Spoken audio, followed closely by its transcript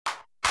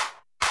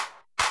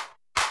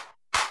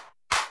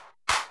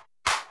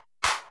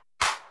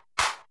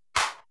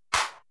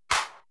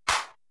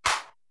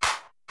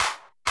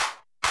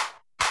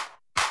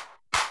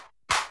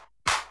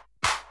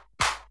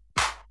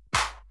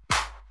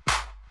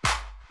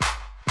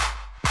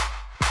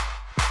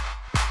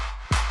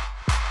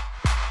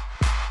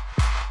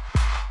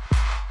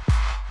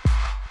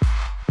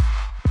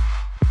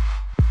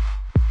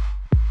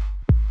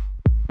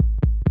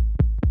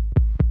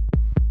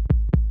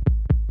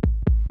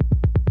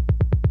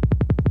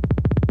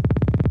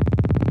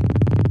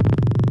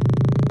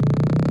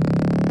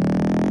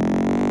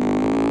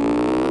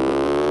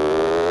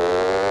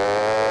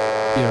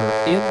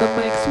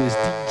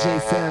DJ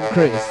Sam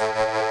Chris.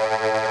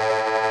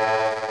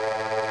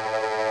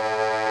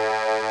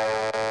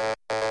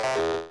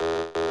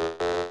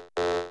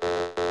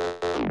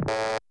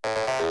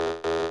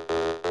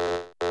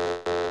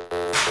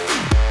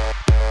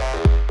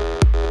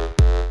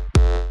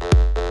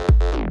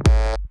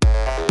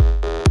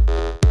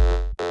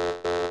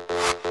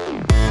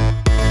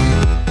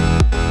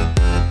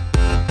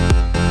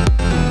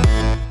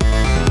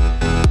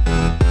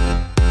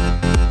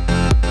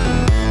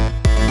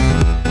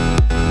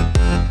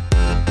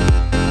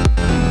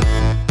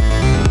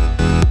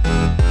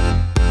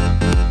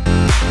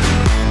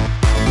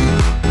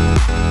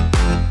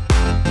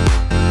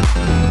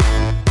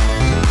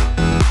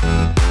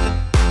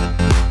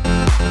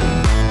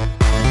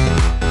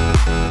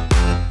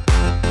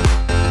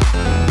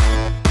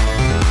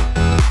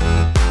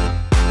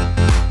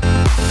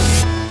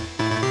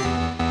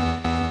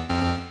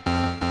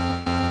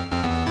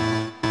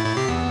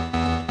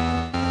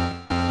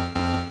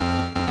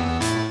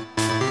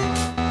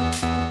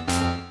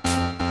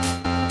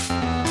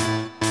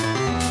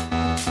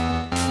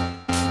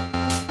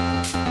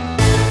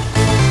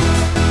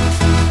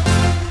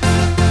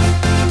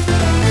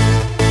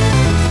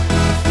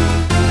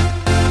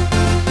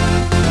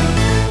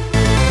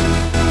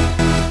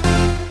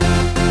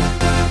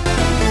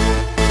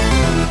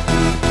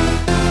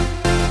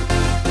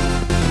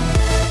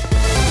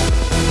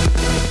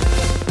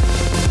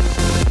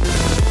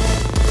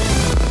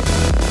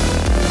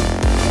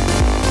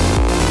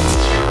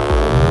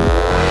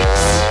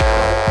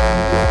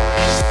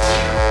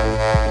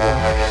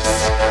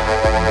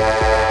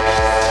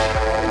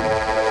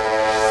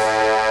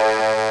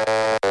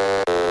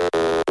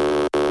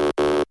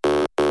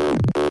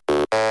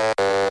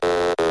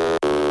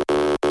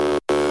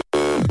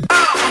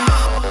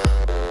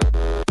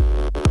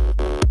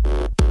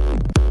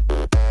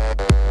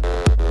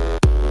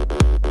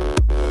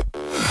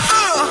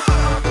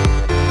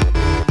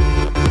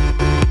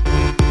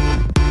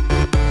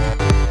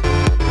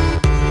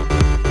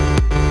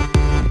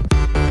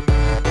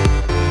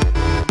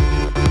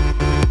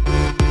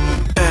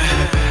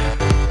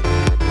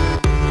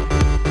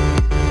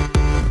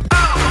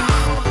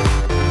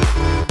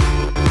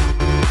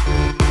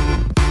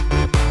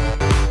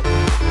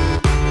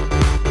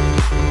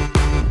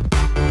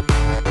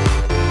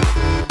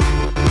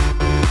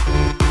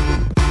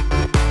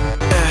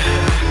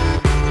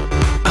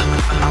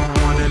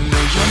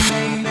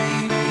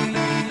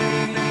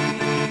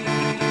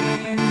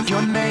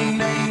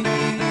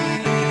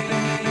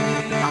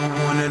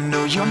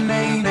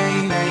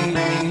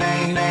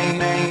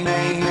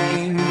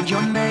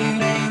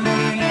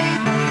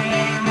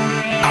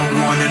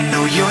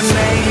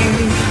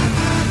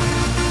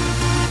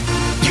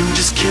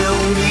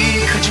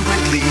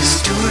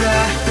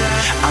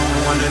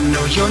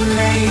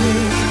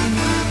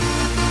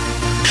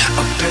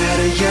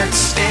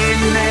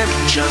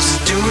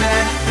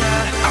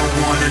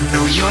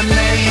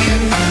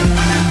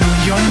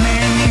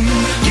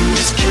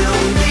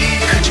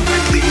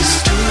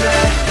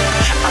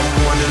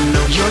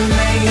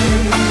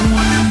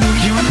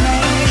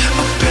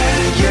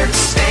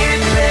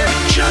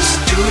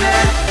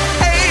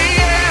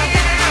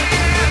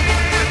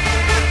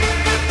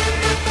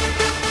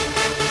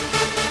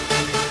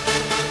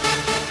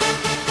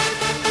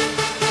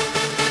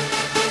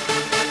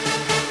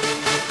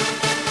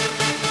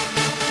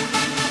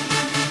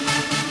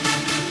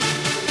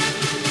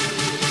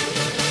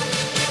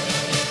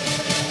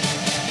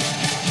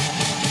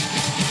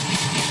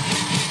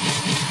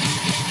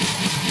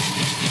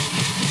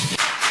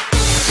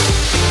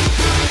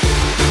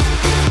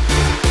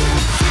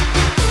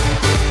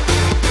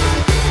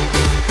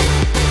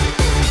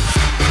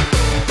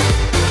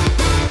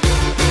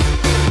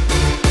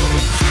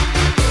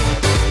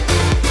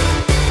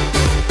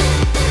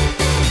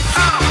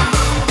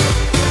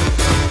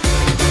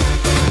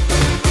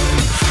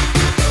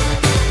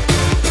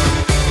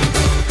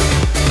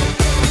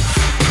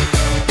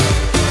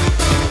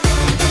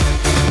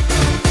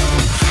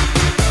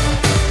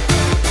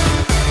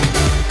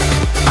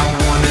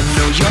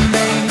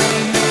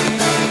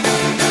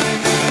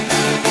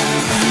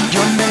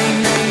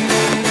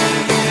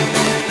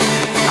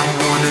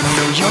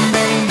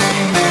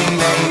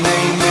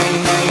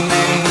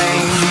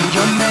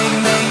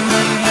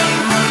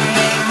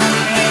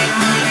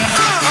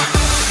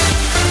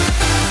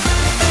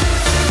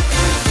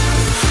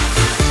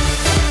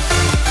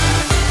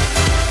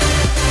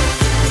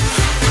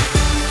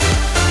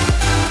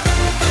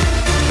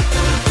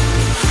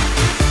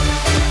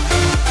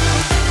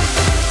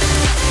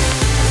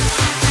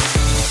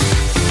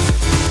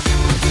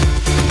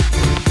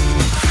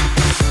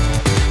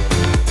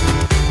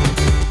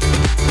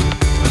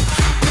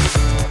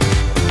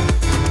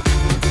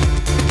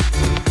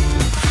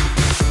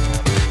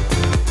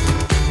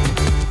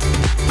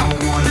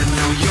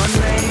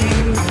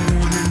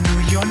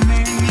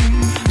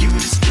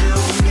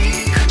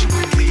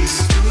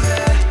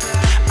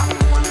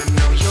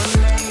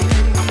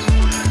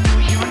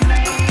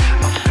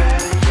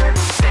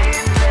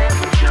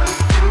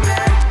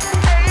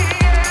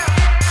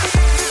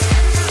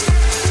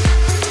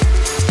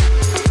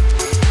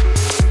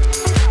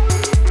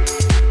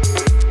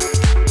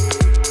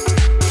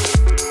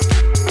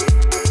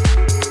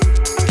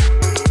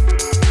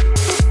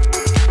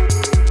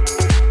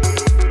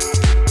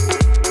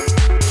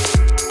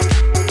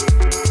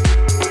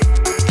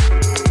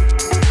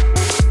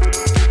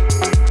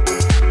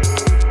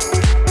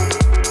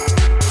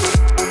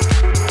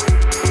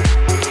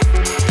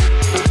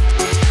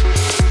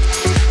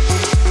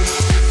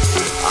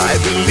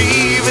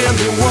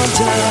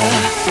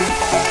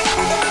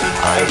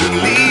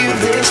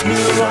 this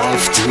new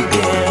life to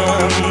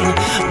begin.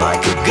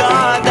 Like a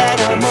god that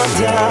I'm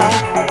under,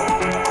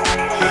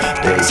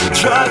 there's a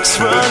drugs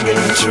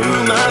running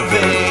through my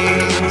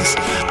veins.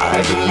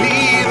 I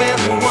believe in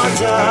the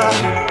wonder,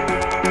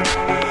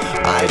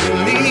 I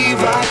believe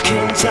I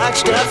can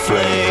touch the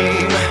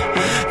flame.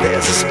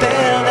 There's a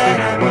spell that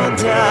I'm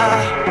under.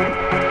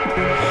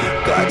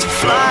 Got to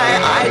fly,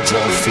 I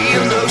don't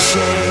feel no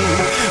shame.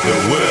 The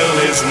world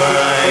is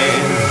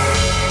mine.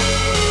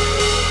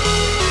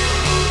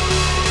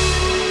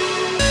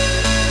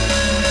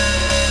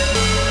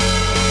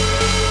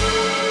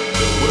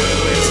 The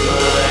world is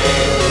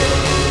mine.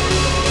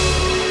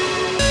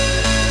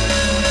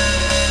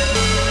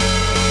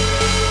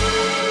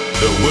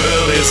 The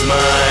world is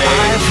mine.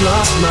 I've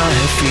lost my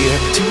fear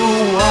to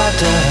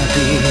water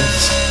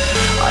beasts.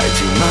 I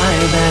do my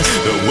best.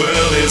 The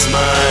world is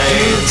mine.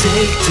 You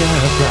take the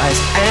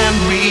prize and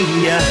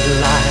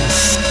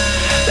realize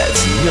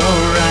that's your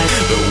right.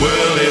 The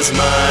world is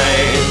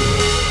mine.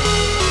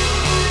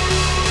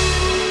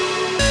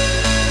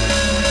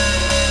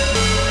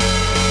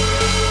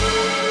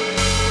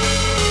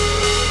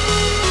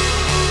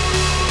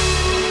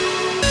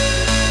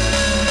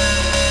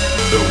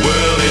 The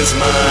world is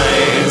mine.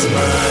 Is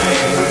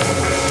mine.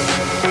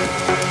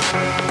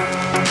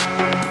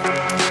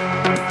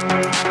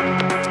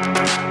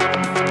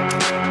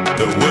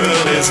 The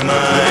world is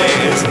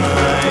mine, is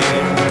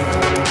mine.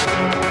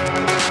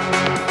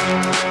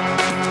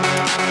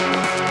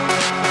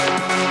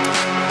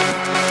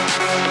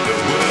 The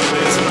world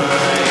is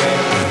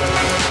mine.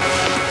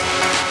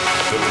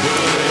 The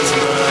world is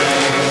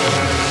mine.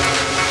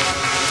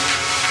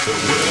 The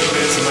world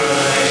is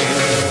mine.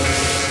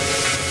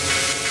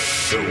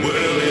 The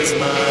world is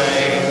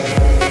mine.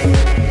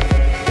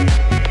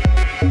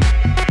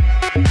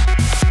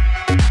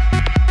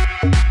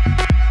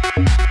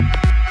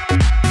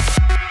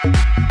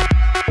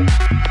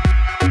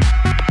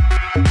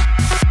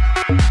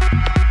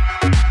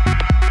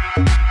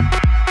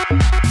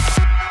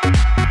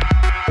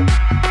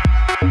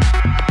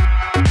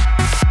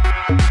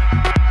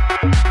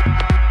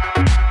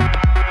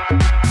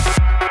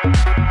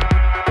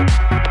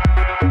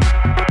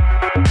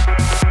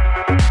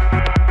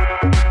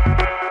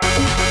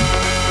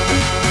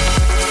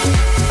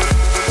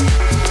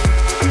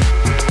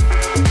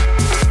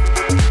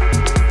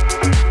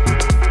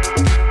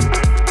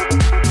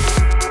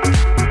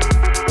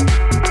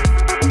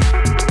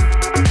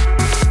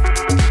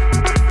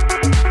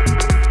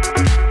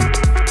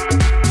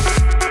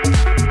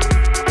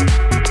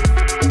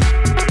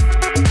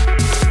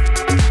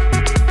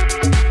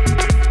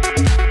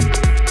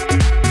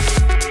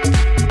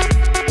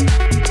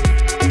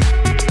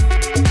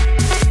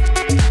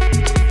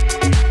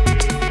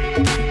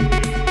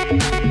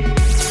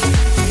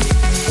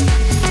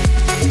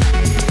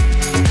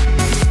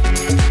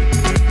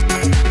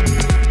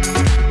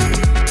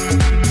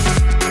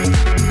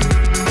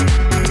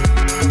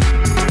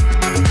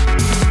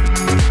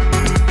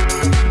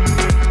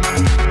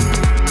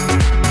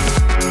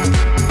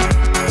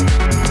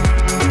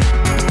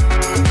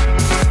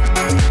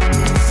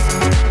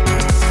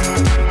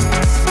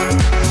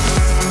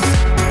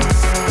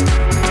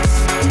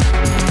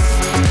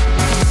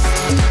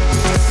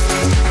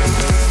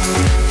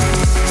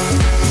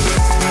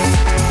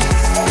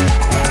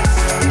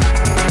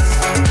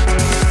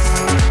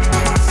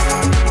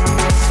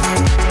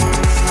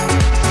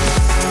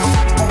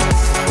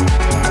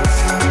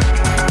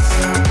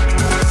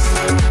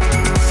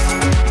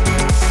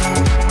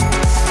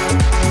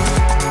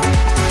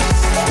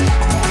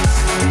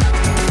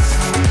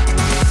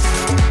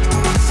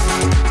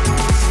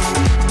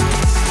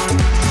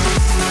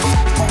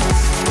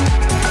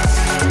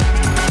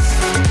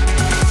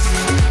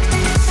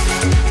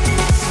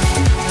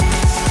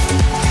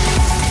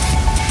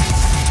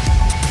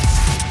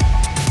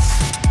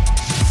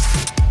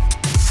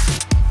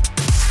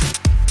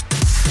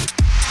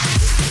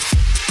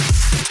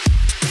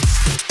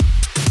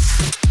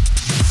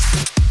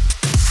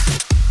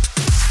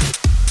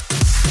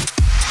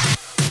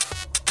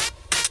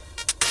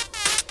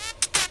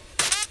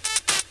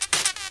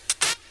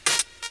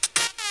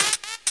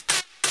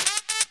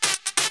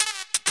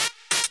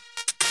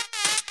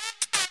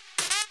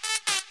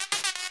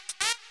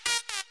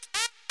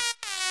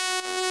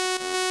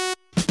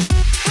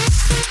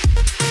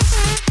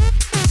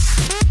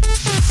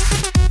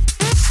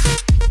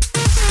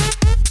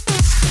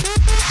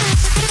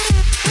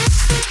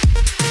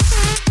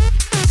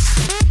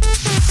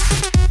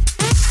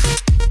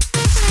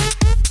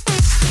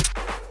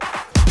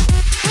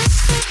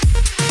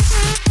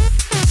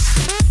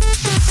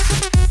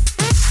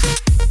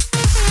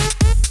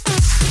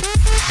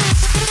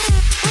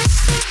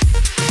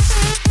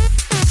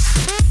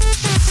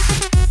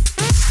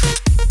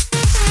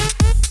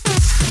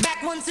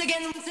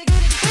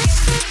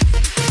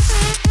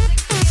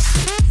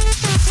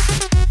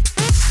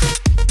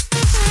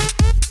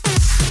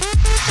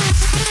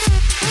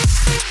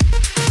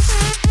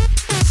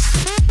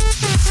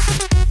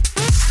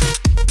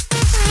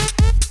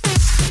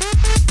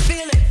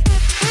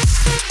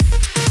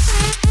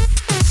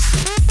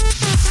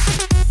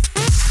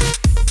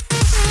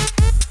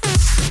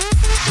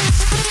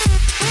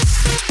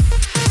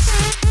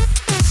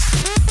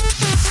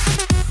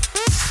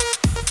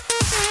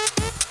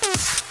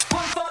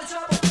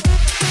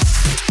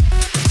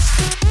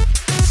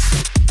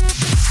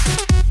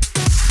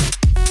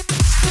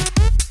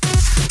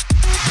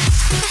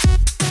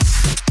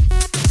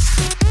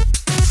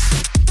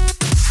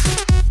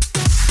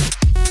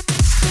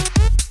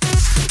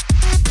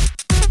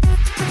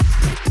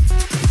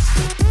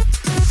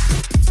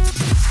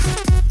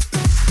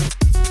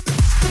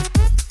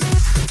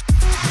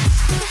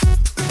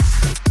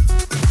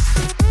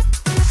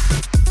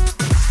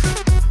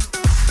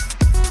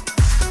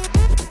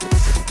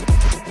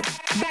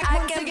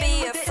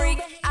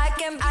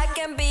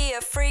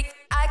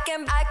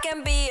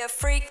 can be a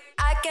freak.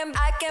 I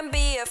can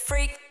be a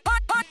freak.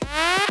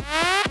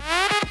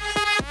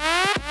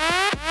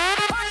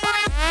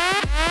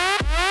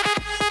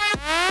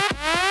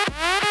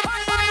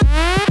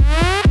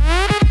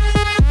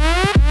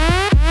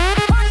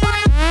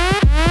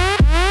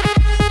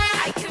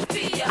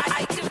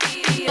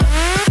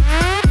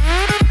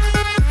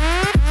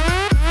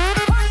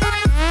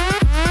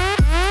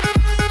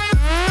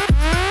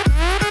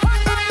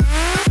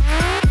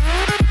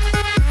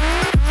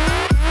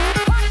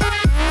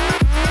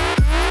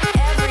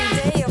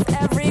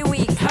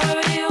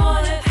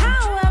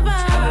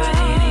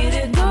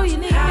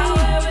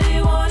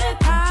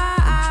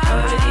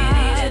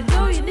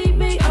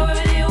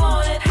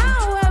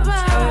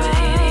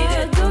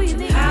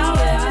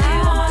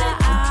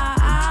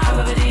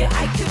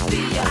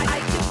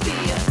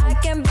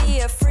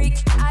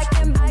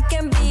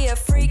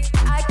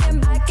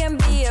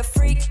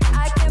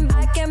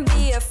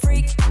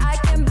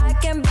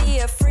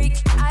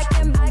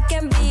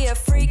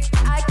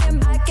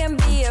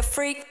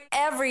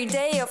 Every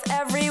day of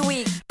every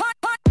week.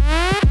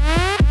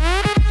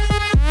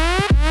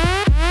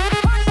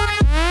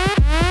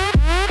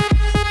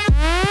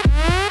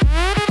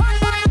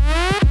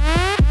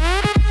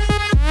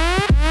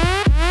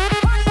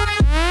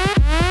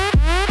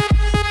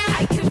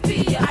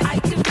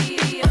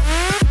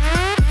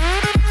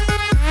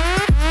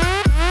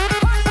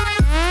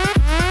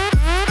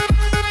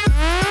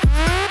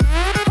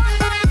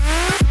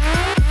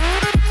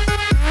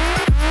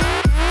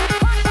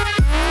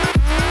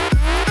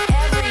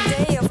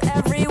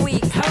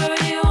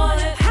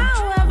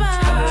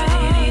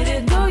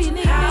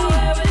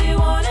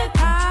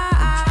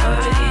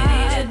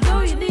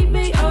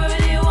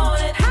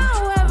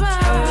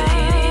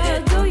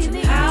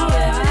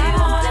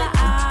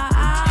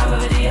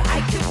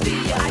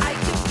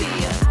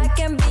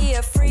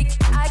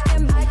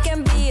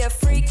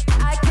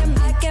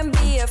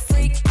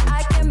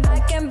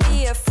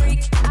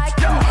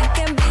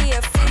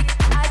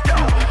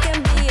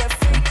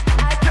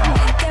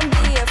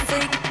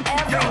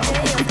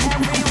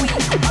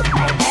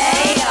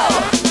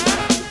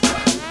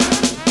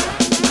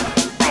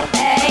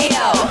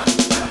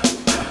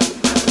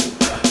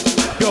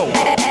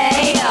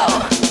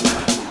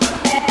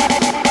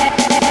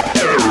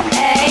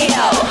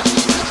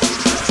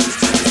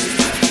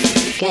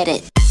 Get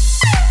it.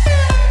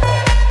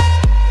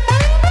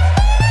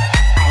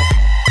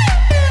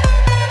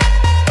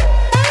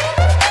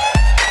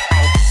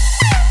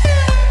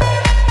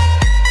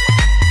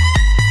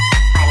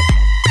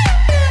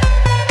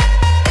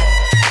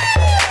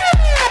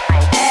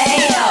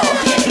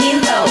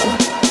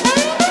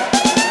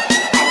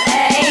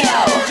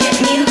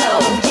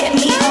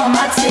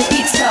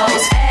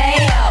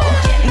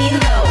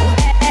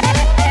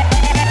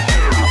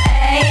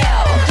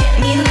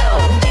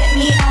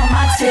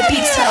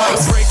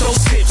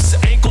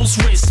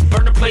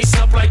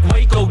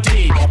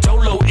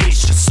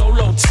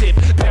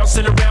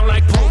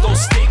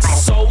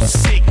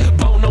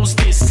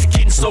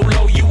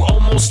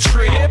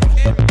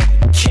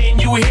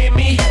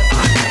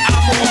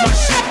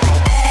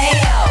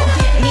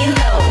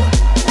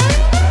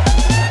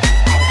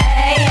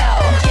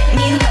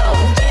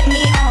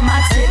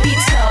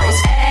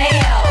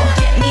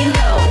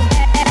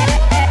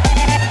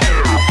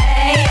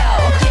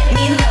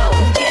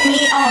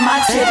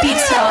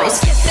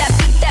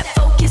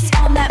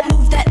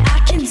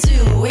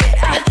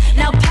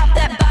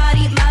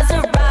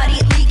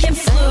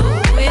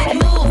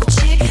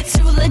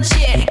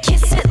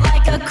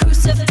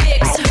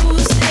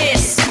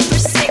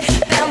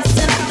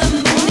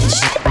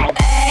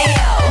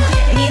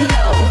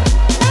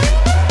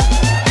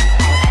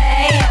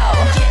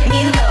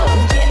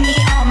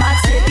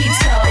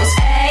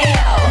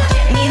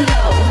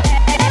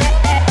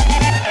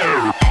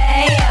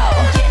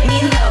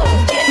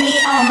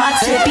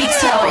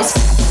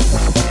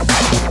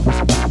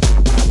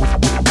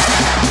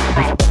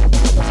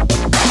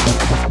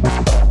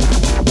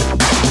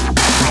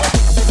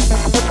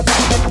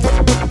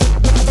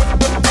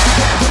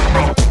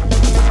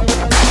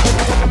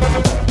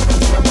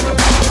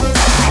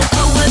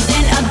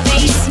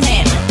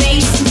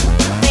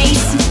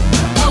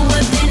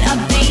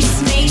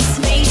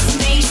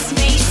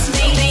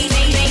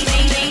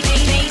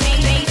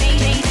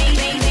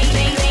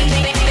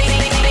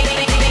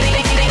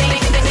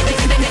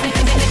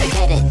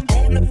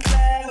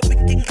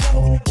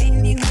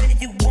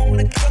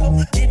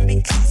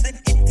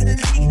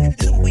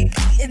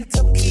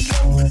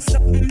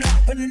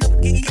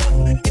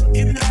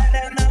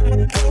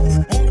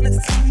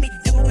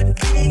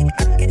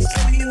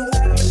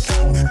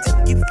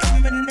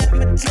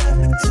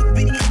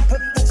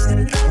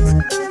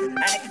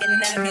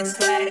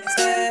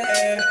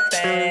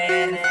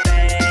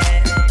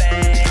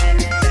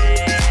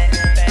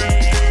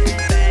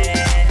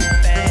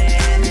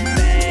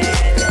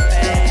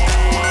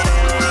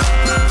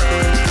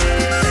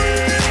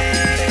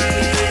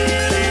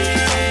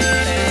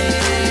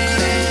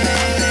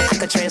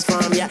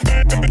 Transform ya.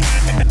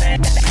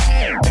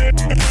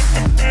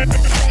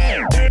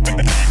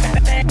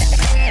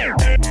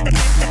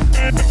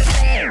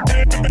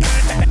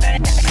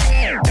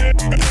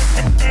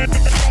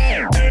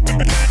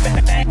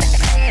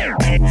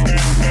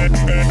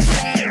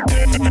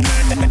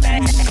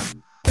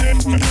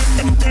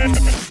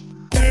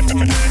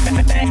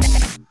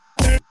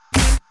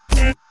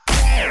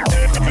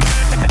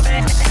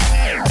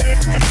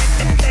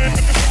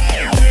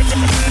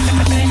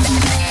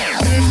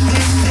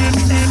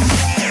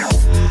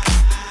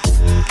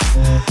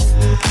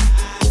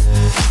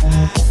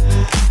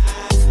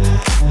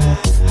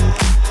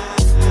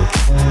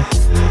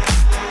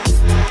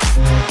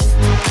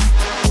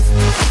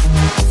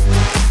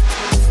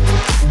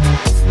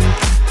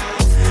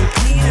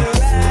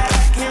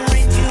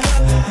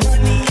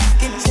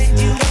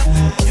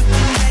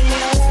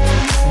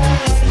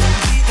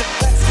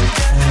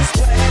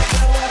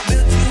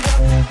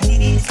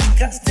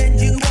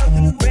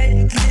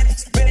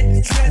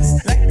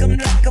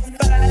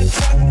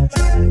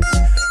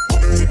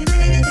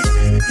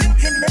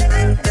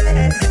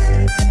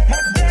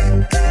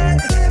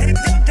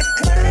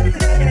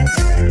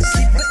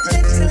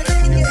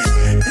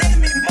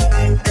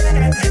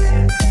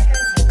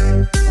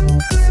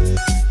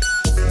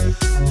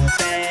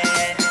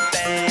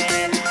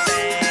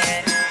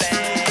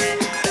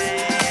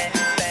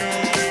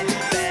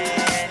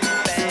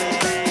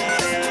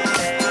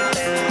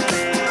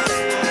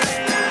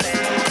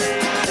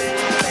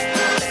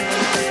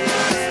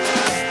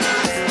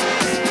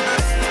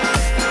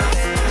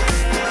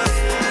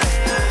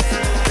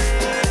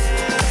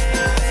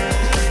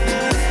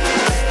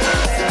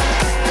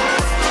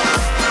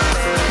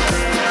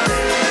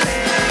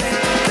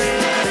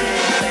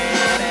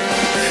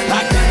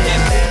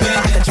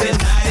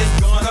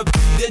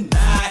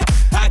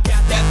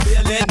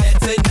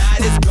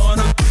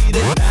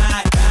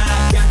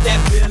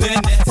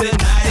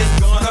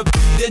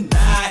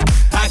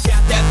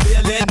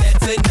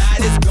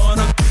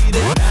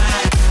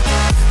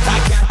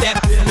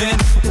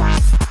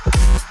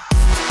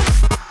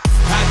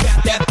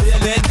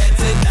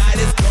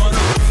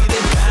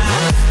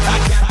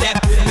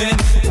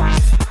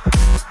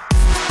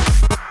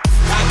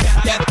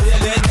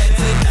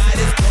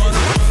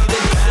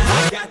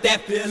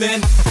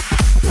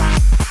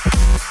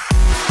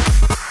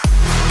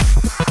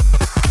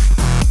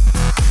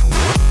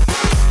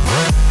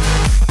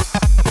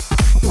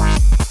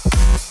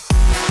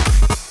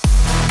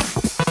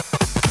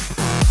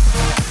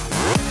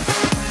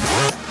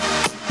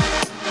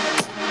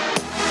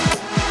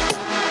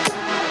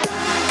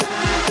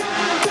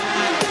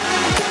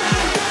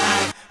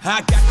 I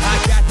got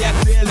that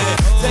feeling.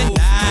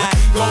 Tonight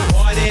we gon'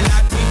 party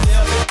like we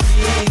never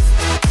did.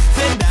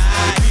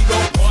 Tonight we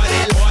gon'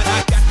 party, Lord. I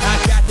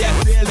got that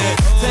feeling.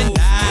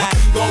 Tonight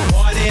we gon'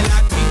 party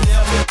like we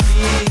never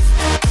did.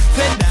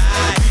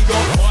 Tonight we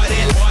gon'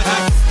 party, Lord.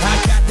 I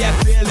got that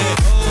feeling.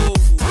 Oh,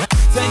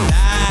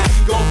 tonight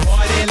we gon'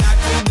 party like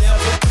we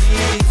never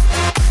did.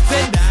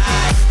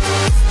 Tonight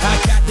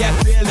I got that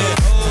feeling.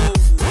 Oh,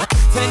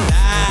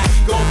 tonight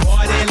we gon'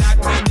 party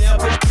like we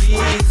never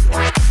did.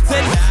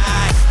 Tonight.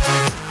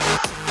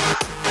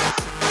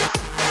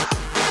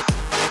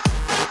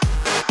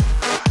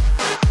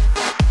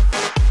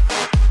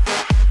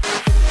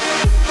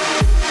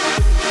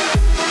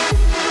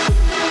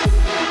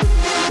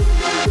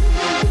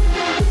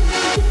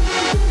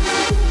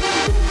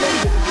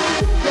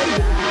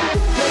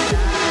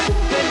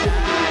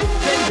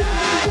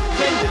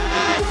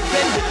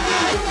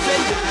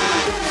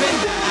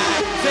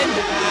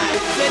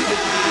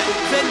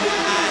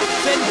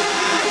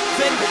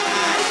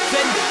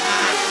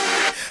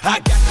 I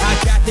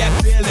got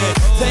that feeling.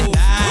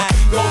 Tonight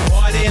we gon'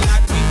 party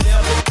like we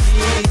never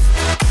did.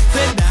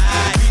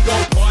 Tonight we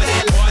gon' party,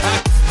 Lord.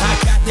 I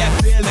got that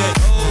feeling.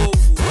 Oh,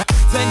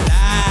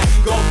 tonight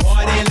we gon'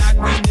 party like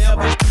we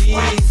never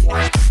did.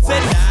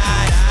 Tonight.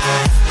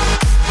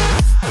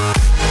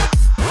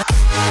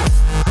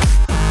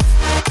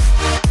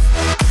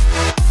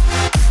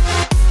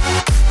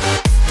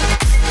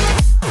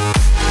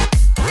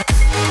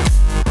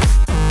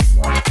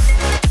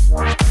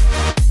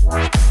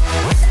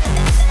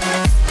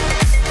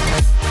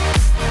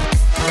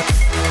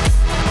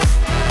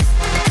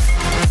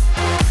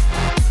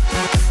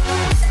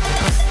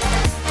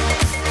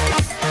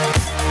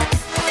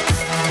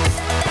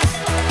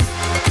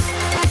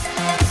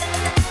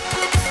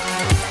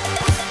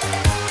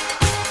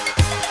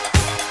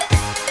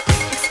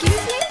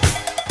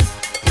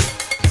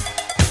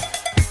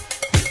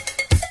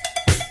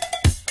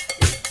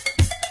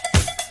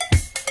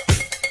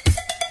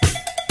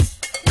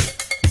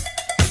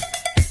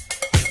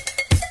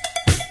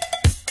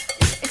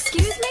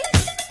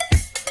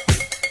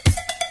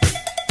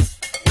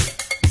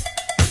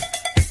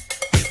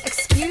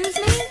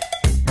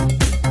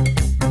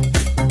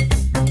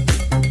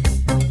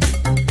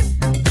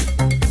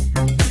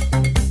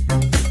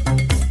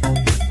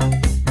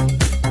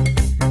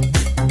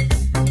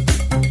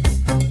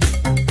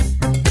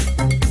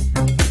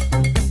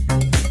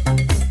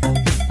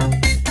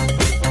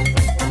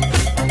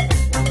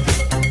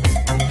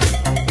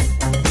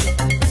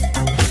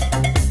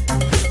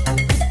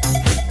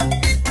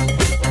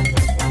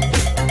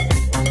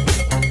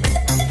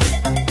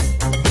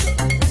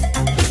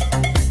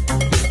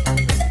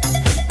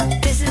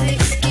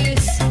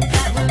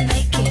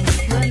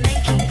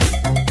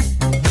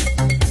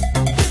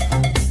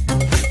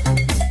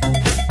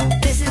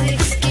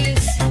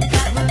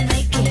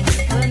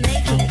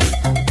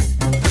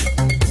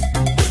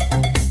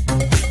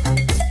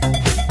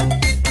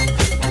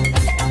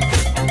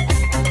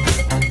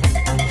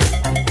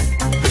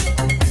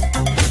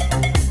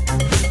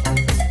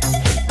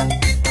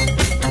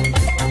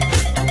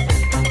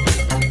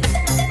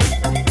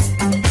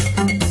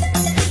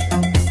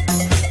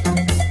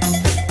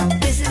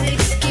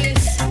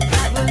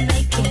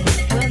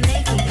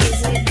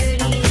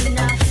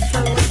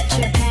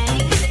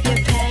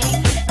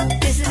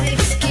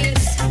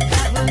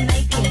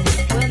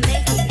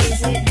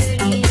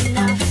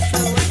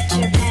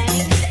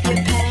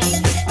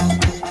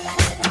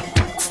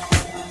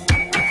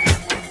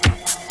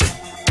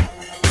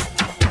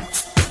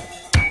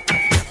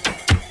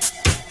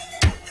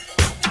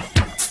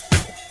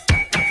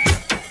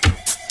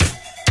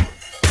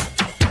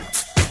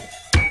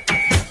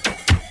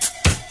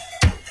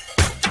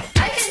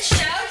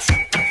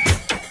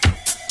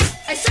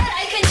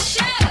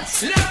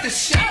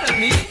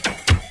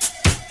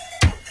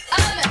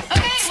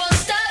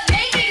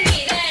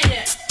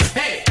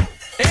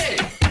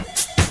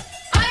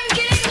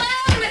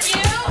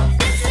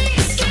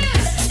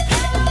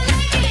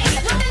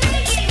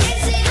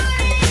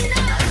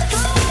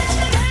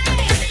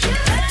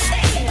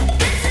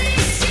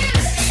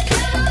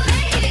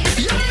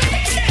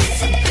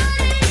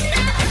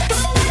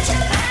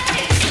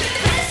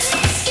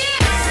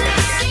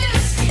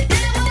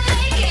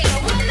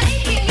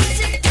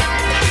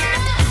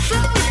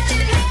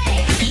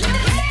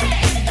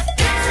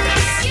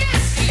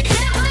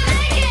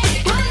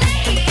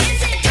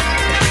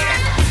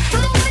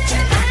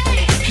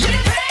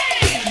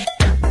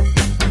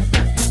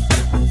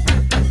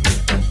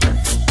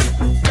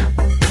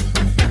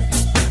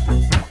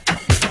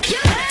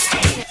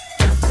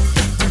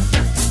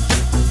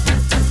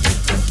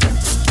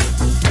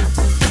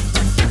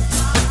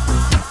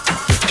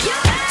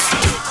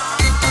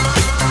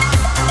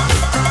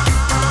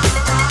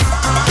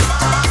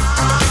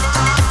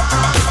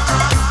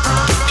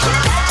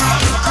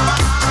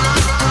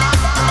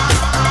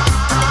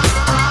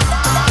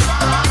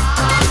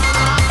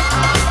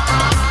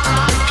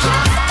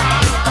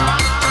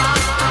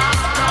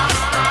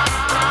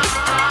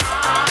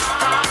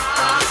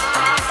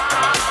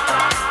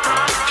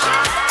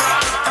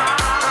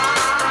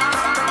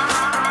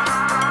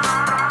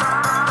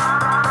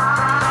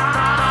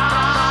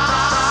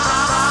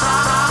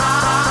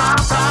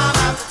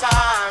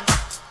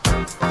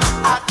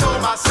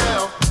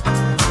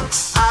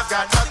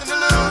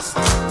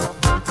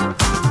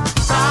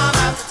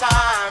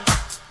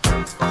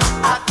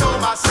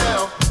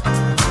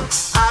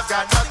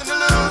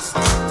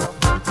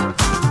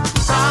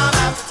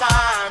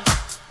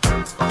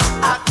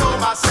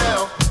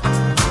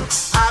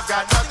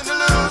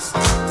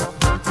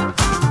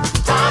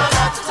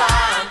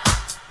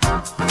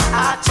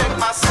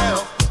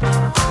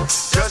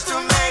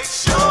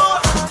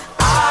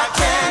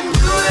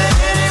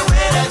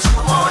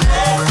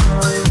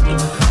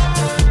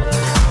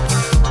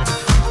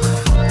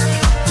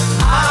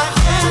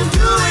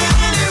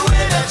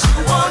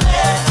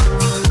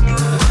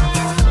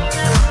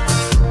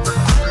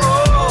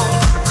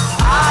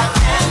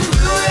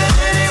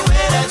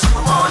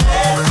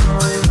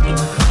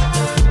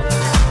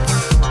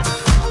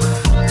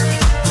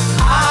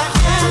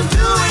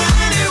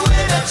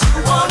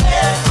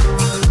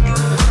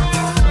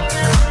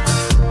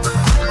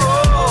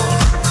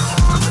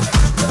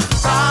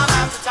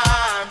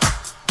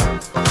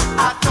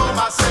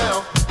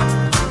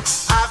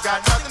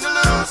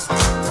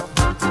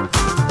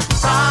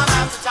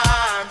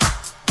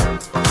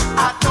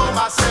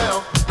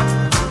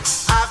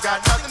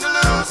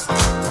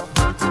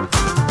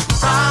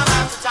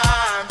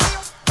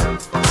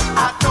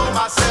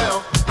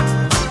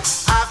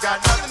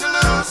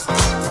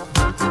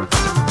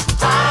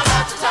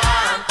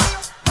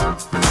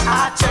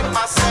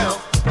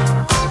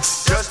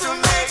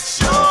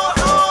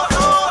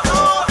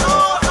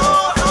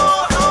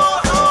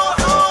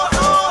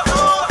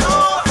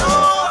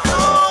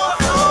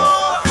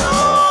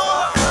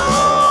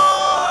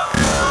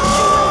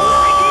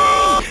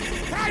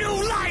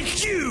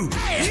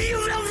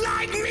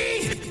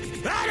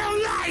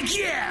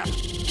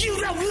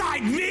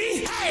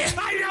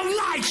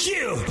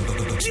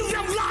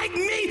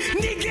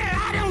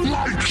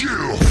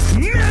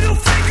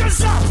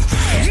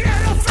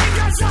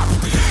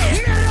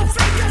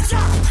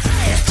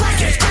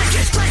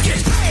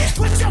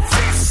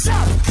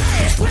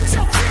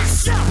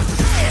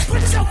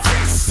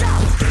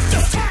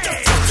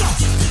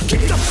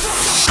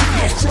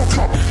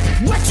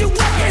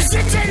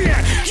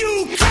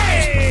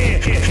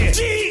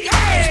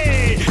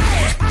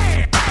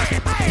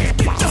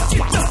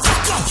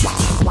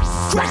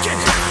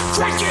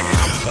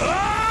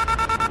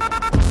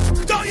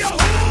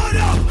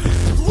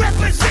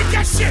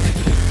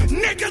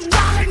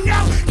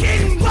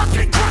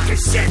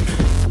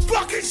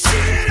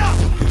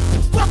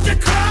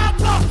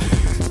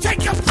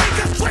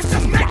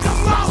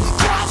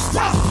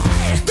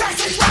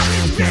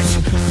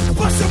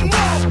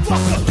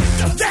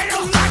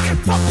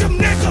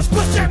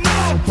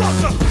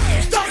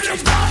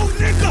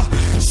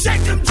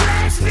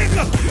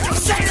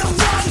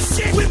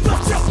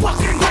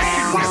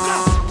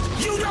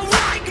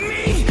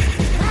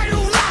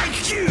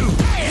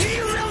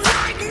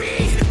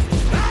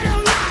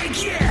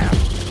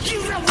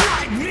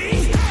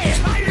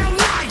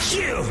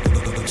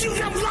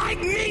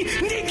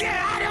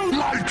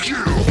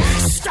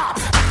 Stop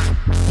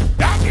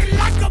acting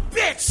like a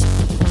bitch.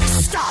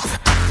 Stop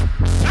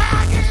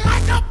acting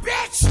like a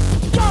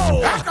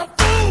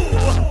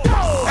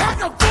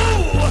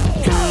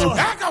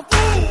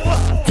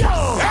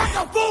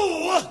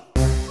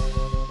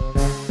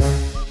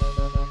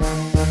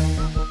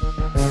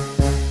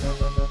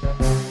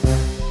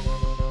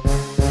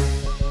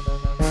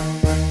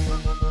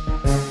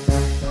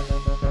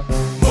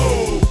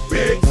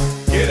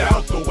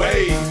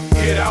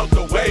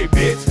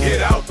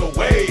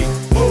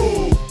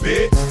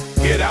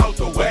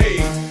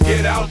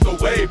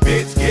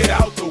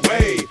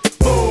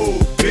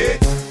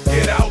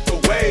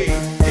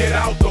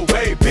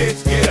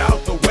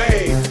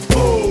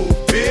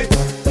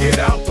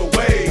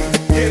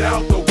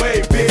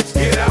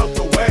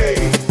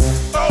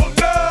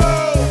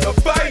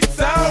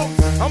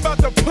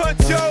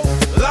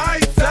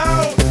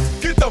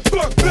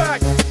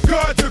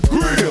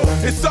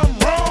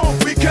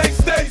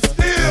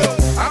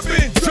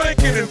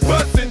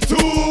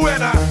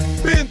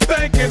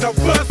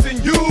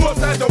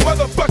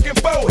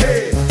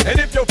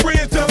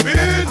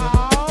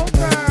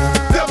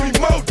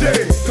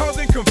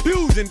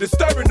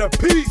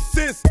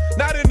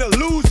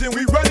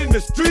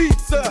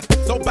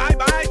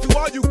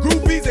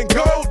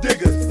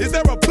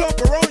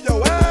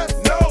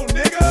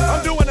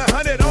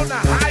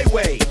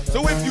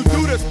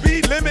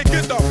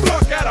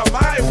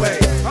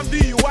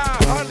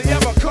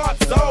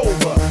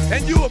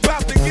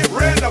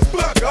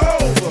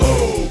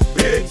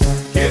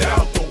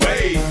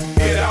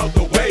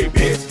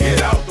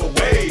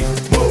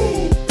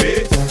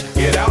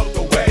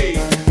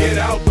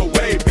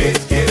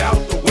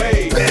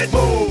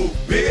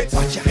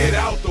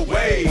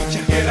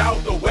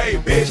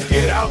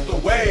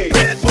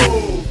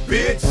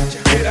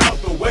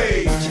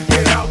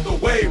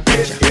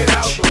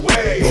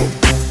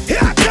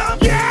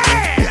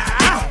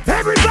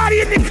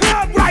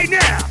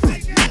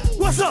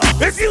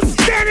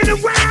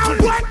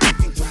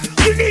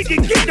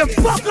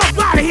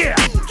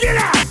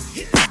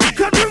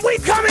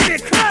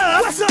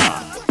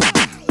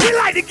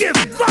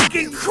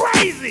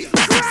crazy,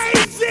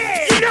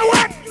 crazy. You know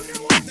what?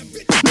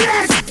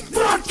 Let's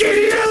fucking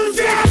lose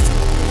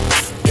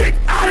it. Get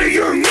out of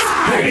your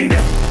mind.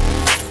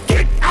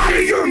 Get out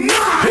of your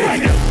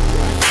mind.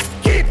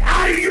 Get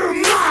out of your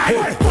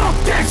mind. Fuck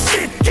that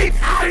shit. Get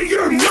out of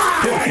your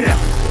mind.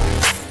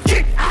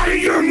 Get out of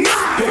your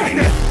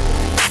mind.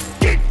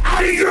 Get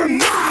out of your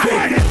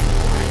mind.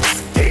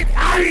 Get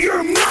out of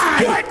your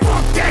mind.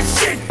 Fuck that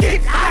shit.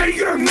 Get out of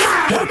your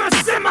mind. I'm a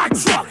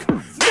semi-truck.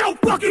 No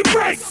fucking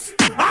brakes.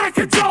 Out of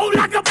control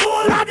like a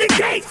bull out the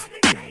gate.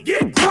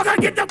 Get drunk, I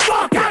get the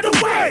fuck out the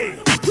way.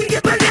 We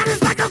get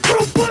bananas like a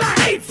group full of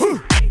apes.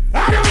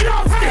 I don't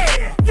know,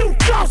 hey, you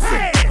lost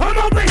it. I'm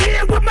over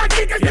here with my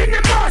niggas in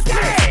the mosh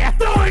pit.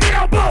 Throwing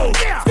elbows,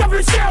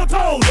 stuffing shell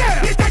toes.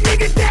 Is that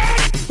nigga dead?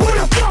 Who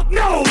the fuck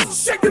knows?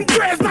 Shaking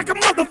dreads like a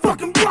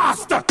motherfucking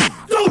roster.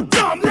 So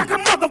dumb like a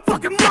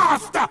motherfucking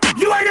monster.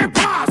 You ain't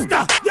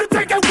imposter, you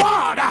taking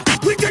water.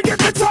 We can get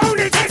Patron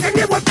and tasting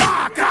it with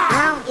vodka.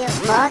 I don't give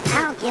a fuck,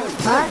 I don't give a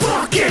fuck.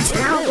 Fuck it.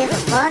 I don't give a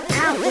fuck, I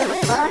don't give a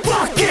fuck.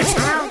 Fuck it.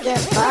 I don't give a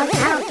fuck,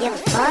 I don't give a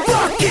fuck.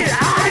 Fuck it.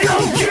 I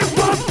don't give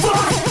a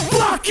fuck.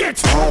 Fuck it.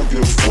 I don't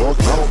give a fuck,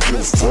 I don't give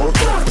a fuck.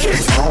 Fuck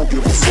it. I don't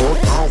give a fuck,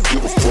 I don't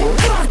give a fuck.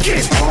 Fuck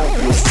it. I don't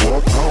give a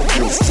fuck, I don't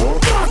give a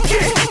fuck. Fuck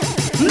it.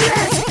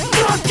 Let's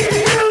fucking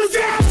lose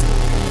it.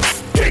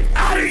 Get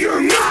out of your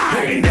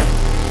mind.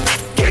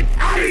 Get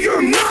out of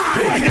your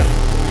mind.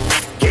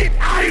 Get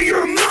out of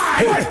your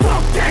mind.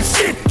 Fuck that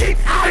shit. Get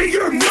out of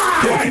your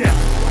mind.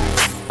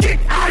 Get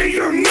out of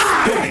your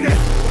mind.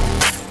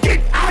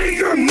 Get out of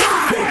your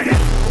mind.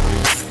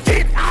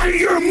 Get out of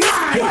your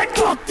mind.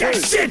 Fuck that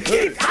shit.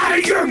 Get out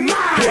of your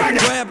mind.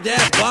 Grab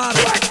that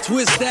bottle,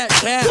 twist that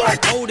cap,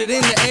 hold it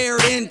in the air,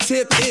 then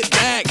tip it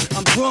back.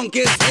 I'm drunk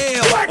as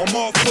hell, I'm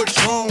off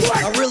Patron.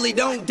 I really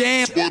don't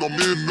dance, But I'm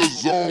in the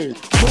zone.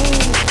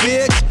 move,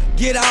 bitch,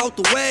 get out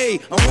the way.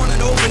 I'm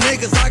running over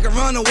niggas like a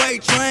runaway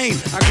train.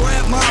 I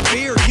grab my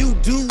beer, you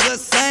do the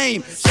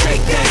same.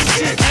 Shake that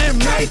shit and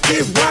make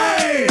it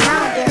rain. I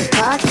don't give a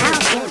fuck, I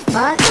don't give a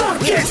fuck.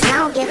 Fuck it. I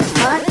don't give a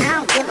fuck, I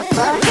don't give a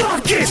fuck.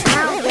 Fuck it.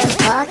 I don't give a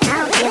fuck, I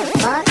don't give a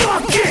fuck.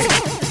 Fuck it!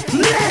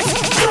 Let's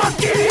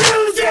fucking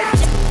lose it!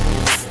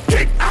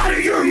 Get out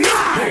of your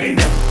mind!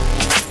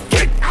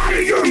 Get out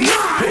of your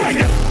mind!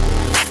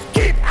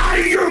 Get out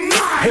of your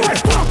mind!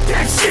 Fuck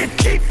that shit!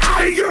 Get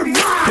out of your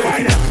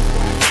mind!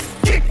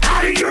 Get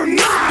out of your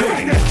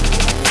mind!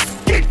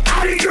 Get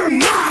out of your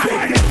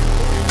mind!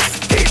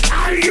 Get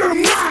out of your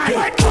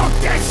mind! Fuck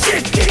that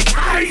shit! Get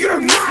out of your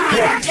mind!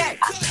 You're a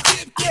jerk.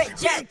 You're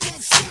a jerk.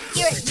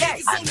 You're a jerk.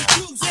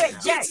 You're a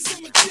jerk.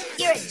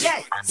 You're a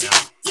jerk.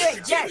 You're a jerk. You're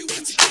a jerk.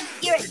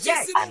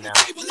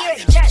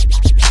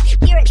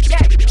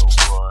 You're a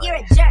jerk. You're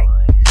a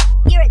jerk.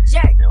 You're a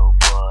jerk.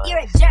 You're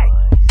a jerk.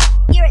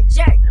 You're a jerk. You're a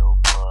jerk.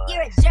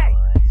 You're a jerk.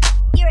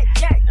 You're a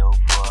jerk. You're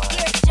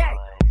a jerk.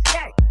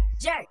 Jerk.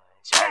 Jerk.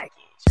 Jerk.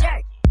 Jerk.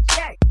 Jerk.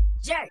 Jerk.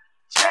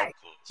 Jerk.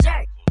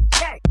 Jerk.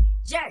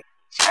 Jerk.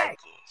 Jerk.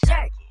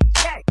 Jerk.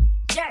 Jerk.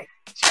 Jerk.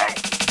 Jerk.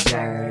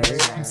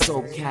 Jerk. I'm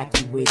so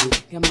cocky with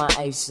it. Got my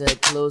eyes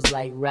shut, closed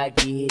like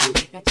Rocky hit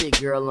it. Got your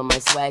girl on my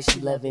swag, she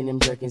loving them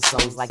jerking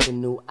songs like a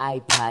new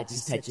iPod.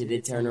 Just touch it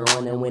to turn her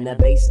on, and when the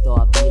bass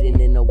start beating,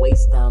 in the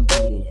waist I'm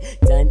beating.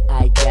 Done,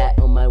 I got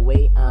on my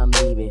way, I'm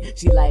leaving.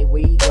 She like,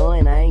 where you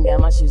going? I ain't got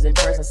my shoes in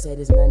first. I said,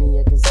 it's none of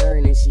your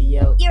concern, and she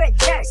yelled, You're a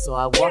jerk. so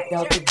I walked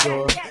out the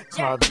door,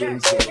 called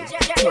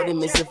BJ. Told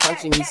him it's a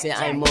function, he said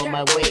I'm on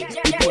my way.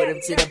 We put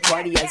up to the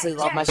party, I took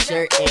off my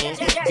shirt and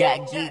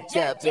got geeked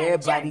up.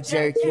 Everybody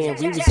jerking,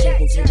 we was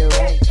jerking to the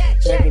right,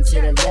 jerking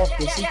to the left,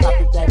 and she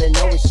popped it out of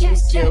nowhere. She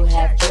was still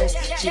half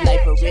dressed. She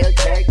like a real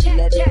jerk, you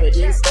let me for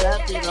this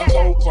stuff. And the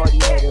whole party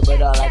heard her,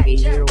 but all I could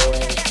hear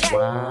was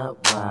wah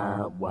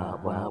wah wah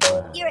wah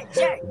wah. You're a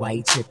jerk. Why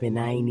you tripping?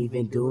 I ain't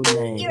even do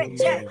You're a nothing.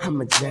 jerk. I'm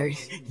a jerk,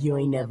 you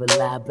ain't never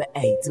lied, but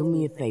hey, do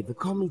me a favor,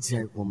 call me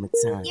jerk one more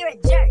time. You're a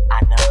jerk.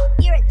 I know,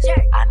 You're a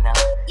jerk. I know,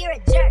 You're a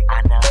jerk.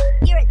 I know,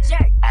 You're a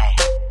jerk. hey,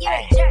 You're a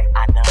hey, jerk.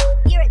 I know,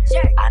 You're a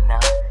jerk. I know,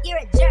 You're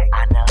a jerk.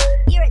 I know,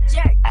 You're a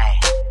jerk. hey,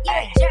 You're a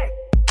hey. jerk.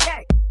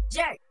 Jerk.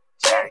 Jerk.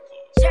 Jerk.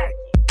 Jerk.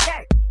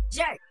 Jerk.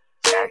 Jerk.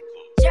 Jerk.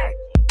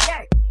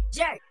 Jerk.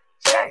 Jerk.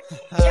 Jerk.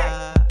 Jerk.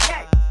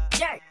 Jerk.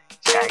 Jerk.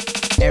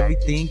 Jerk.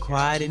 Everything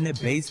quiet in the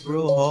bass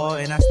real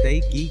hard, and I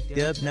stay geeked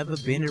up, never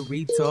been a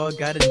retard.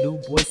 Got a new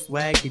boy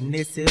swag and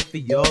this here for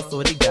y'all,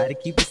 so they gotta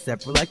keep it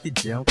separate like the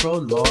Jim Crow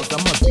laws. I'm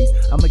a beast,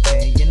 I'm a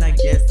king, and I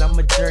guess I'm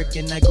a jerk,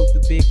 and I go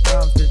through big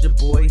crimes cause your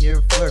boy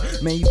here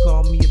flirt. Man, you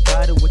call me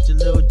about it with your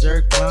little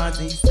jerk lines,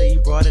 and you say you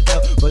brought it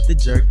up, but the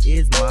jerk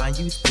is mine.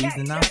 You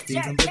season, I'm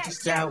season, but your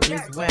style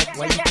is whack.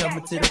 Why you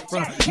coming to the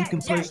front? You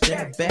can push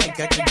that back.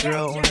 Got your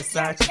girl on the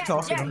side, she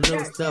talking a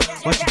little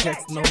stuff, while she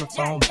texting on the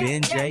phone.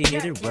 Ben J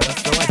hit it rough,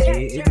 so I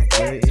did. It was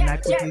good, and I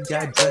quickly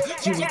got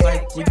dressed. She was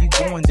like, where you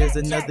going? There's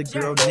another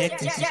girl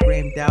next, and she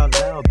screamed out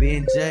loud,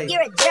 Ben J.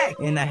 You're a jerk.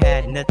 And I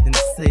had nothing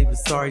to say, but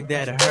sorry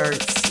that it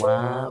hurts.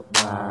 Wah,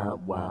 wah,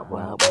 wah,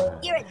 wah, wah.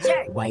 You're a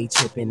jerk. Why you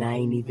tripping? I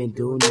ain't even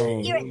do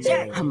nothing. You're a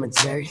jerk. I'm a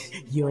jerk,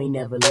 you ain't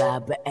never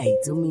lied, but hey,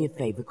 do me a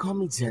favor, call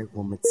me jerk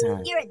one more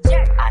time. You're a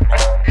jerk. I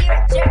know, You're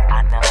a jerk.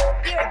 I know.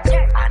 You're a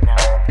jerk. I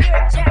know. You're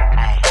a jerk.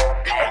 Hey,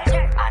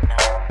 hey, I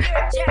know. You're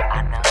a jerk.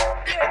 I know.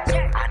 You're a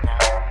jerk. I know.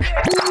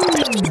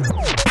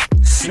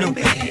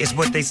 Snoopy is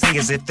what they say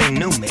as if they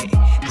knew me.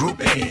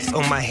 Groupies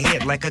on my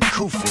head like a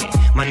kufi.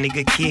 My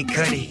nigga Kid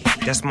Cudi,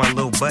 that's my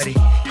little buddy.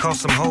 Call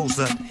some hoes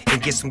up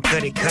and get some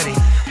cutty.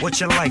 What's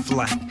your life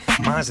like?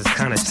 Mine's is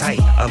kinda tight,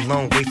 a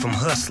long way from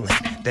hustling.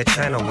 That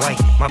China white,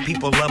 my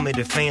people love me,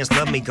 the fans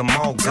love me, come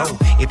all go.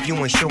 If you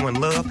ain't showing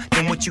love,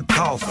 then what you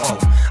call for?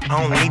 I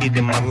don't need it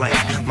in my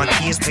life. My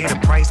kids pay the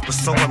price, but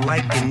so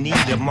alike in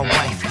need of my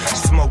wife.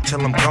 Smoke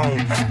till I'm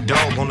gone,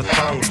 dog on the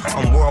throne.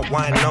 I'm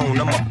worldwide known,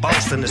 I'm a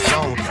boss in the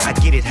zone. I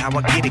get it how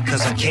I get it,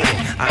 cause I can.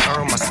 I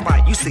earn my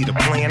spot, you see the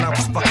plan, I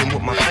was fucking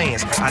with my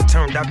fans. I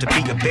turned out to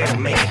be a better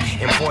man.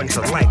 Important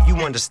to life, you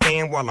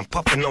understand while I'm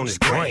puffing on this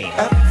grain.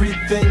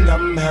 Everything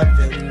I'm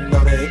having, no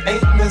they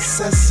ain't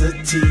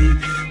necessity.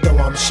 Though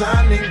I'm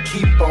shining,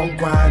 keep on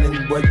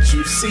grinding. What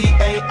you see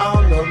ain't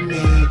all of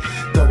me.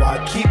 Though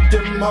I keep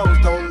them hoes,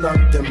 don't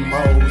love them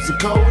hoes. The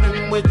code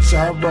in which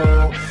I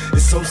roll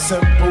is so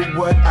simple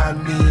what I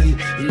need.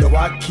 You know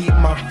I keep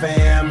my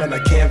fam and I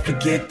can't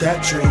forget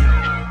that dream.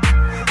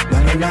 Na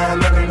na na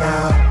na na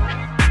na.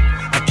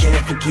 I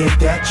can't forget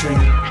that dream.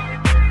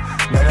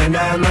 Na na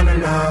na na na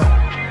na.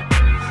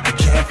 I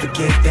can't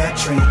forget that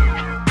dream.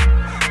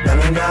 Na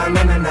na na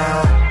na na na.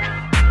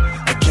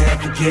 I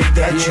can't forget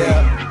that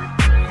dream.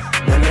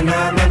 Na na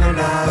na na na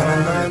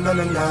na na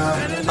na na.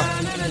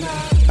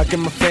 I get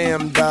my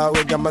fam, dawg,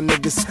 I got my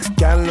niggas.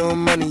 Got a little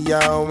money,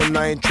 y'all, and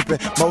I ain't trippin'.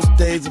 Most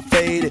days are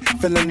faded,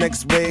 feeling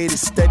next way.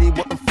 It's steady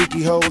with my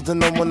freaky hoes,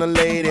 and I want a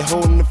lady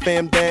holding the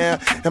fam down,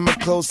 and my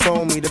clothes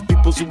on me. The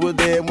peoples who were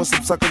there want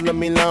some suckers, let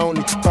me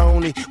lonely,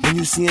 phony. When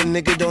you see a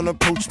nigga, don't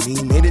approach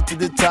me. Made it to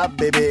the top,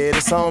 baby,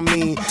 that's on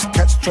me.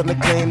 Cats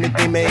tryna claim that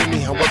they made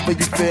me. However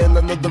you feel,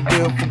 I know the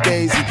real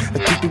fugazi. I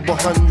keep it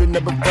 100,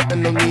 never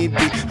frontin', no need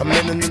be. I'm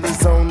in another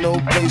zone, no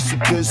place you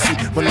could see.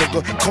 My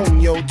nigga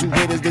Conyo, two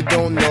hitters that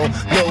don't know.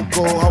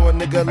 Loco, how a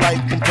nigga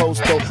like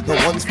composed though. No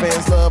one's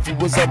fans love who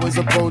was always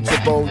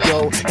approachable,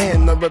 yo.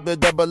 And I rub the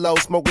double O,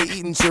 smoking,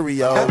 eating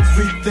Cheerios.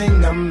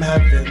 Everything I'm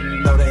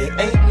having, no they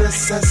ain't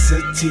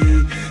necessity.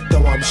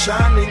 Though I'm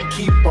shining,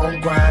 keep on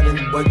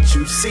grinding. What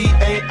you see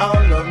ain't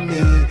all of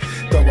me.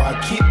 Though I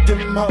keep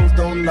them hoes,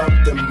 don't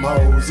love them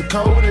hoes. The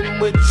code in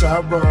which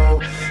I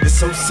roll is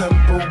so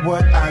simple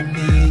what I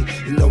need.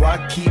 You know I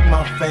keep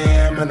my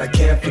fam and I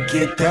can't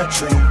forget that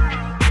dream.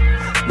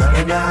 Na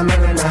na na na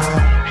na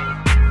na.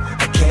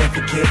 Can't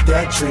forget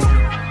that dream.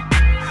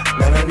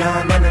 Na na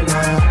na na na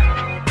na.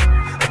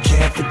 I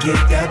can't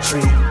forget that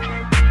dream.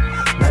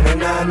 Na na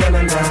na na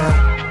na na.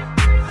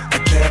 I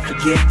can't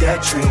forget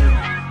that dream.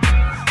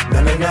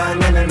 Na na na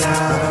na na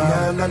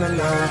na na na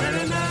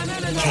na.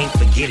 Can't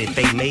forget it,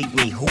 they made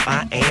me who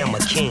I am, a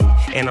king.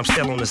 And I'm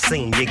still on the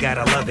scene, you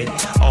gotta love it.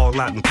 All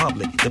out in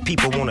public, the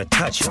people wanna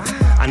touch it.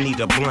 I need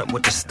a blunt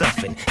with the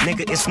stuffing.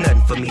 Nigga, it's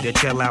nothing for me to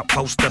chill out,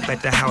 post up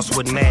at the house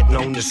with Madden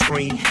on the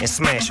screen and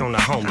smash on the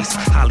homies.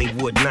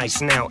 Hollywood nights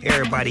now,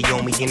 everybody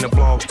on me. In the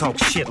blogs talk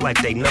shit like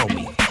they know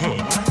me.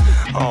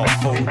 All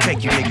fool,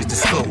 take you niggas to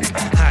school.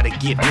 How to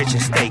get rich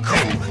and stay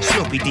cool.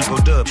 Snoopy Depot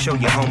Dub, show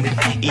you homie.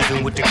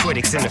 Even with the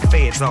critics and the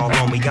feds all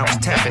on me, I was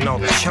tapping all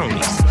the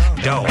chonies.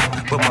 Dog,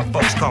 but my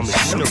folks call me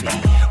Snoopy.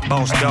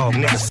 Boss dog,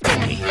 nigga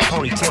Snoopy.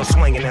 Ponytail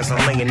swinging as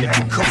I lay in the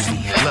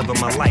jacuzzi. Loving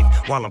my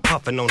life while I'm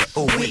puffing on the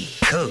ooh-wee.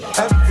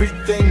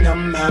 Everything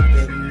I'm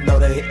having, no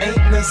they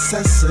ain't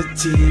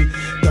necessity.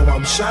 Though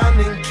I'm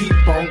shining,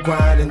 keep on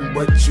grinding.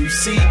 What you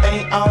see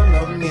ain't all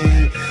of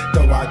me.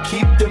 Though I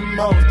keep them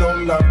hoes,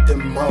 don't love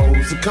them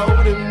hoes. The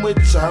code in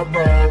which I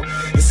roll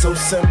is so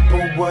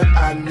simple what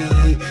I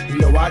need. You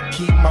know I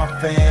keep my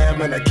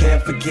fam and I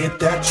can't forget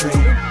that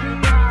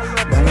dream.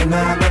 Na na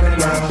na na na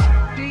na.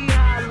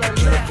 I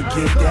can't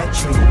forget that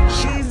dream.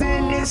 She's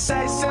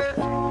indecisive.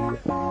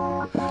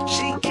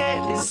 She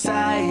can't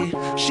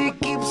decide. She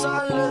keeps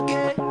on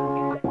looking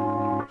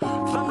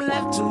from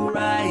left to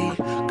right.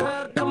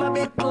 Girl, come a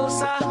bit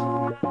closer.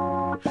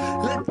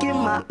 Look in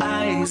my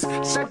eyes.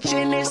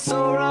 Searching is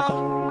so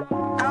wrong.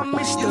 I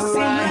miss the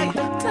right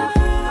time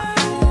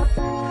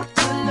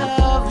to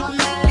love him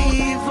and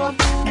leave him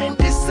and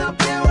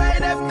disappear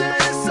right after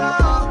the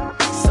song.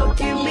 So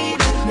give me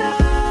the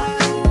night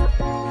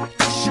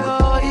to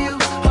show you,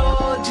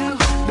 hold you.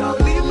 Don't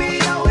leave me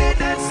out here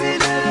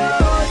dancing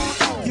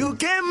alone. You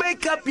can't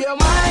make up your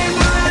mind,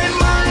 mind,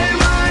 mind,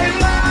 mind,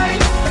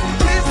 mind.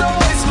 Please don't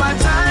waste my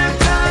time,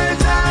 time,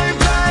 time,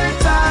 time,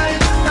 time.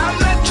 I'm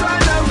not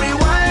trying to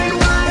rewind,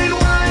 wind,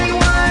 wind,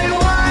 wind,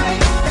 wind.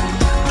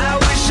 I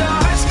wish our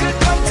hearts could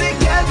come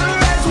together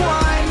as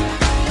one.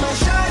 No,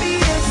 shawty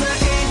is a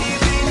itty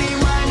bitty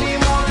money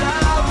more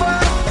lover.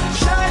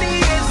 Shawty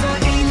is a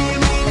itty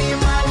bitty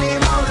money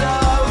more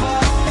lover.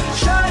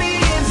 Shawty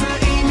is a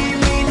itty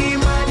bitty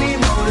money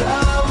more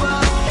lover.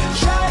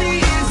 Shawty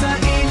is a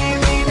itty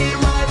bitty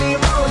money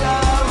more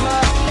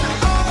lover.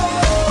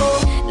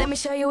 Oh, Let me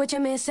show you what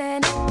you're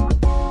missing.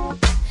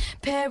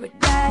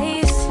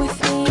 Paradise. With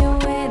me you're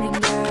winning,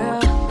 girl.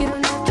 You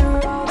don't have to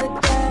roll the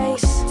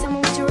dice. Tell me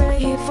what you're really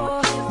here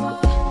for.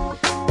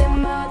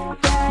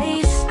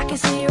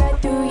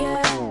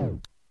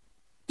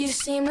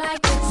 seem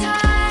like the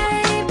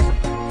type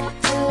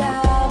to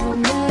love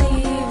 'em and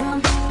leave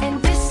 'em and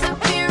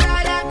disappear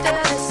right after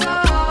the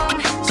song.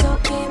 So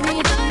give me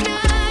the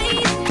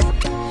night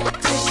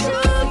to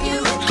show you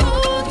and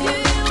hold you.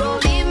 Don't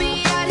leave me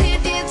out here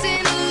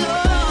dancing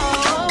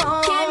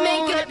alone. Can't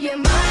make up your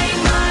mind.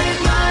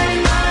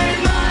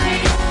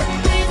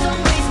 Please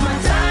don't waste my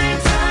time.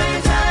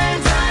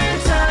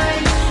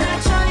 Not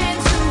trying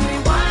to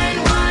rewind.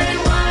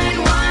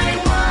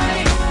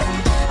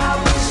 I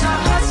wish our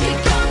hearts could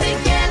come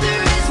together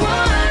as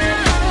one.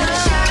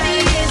 Shawty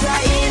is a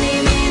eeny,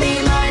 meeny,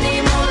 miny,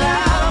 mo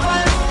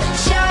lover.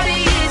 Shawty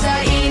is a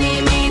eeny,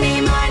 meeny,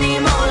 miny,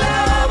 mo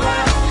lover.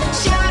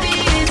 Shawty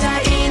is a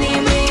eeny,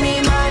 meeny,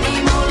 miny,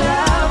 mo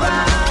lover.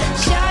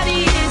 Shawty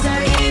is a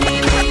eeny,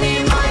 meeny,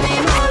 miny,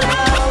 mo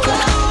lover.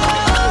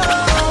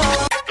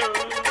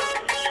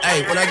 Hey,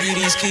 when I give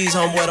these keys,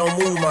 homeboy, don't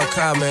move my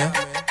car, man.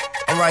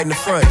 I'm right in the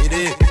front, you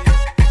dig?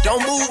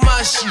 Don't move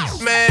my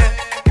shit, man.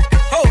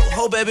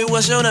 Ho, baby,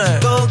 what's your name?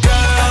 Go,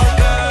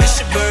 girl, it's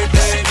your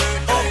birthday.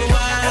 Open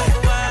wide,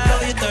 know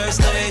you're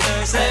thirsty.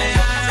 Say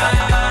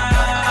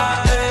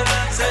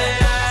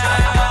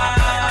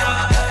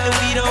and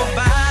we don't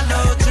buy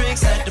no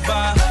drinks at the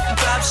bar.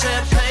 Pop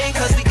champagne,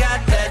 cause we got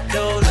that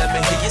dough. Let me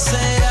hear you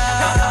say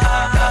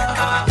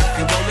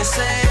you want me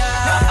say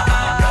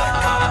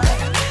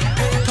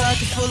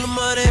Pocket full of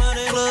money,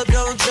 club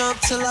don't jump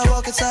till I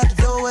walk inside the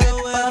doorway.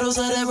 Bottles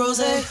of that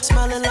rosé,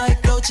 smiling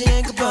like Dolce &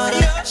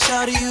 Gabbana.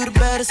 Shawty, you the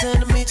baddest, and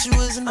to meet you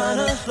is an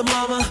honor. La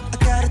mama, I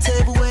got a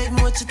table waiting,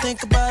 what you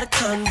think about a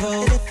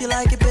convo? And if you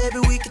like it, baby,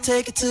 we can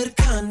take it to the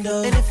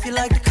condo. And if you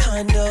like the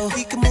condo,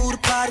 we can move the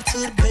party to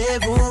the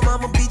bedroom.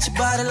 I'ma beat your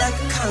body like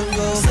a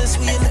Congo. Since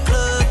we in the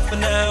club for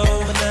now,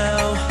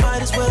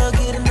 might as well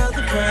get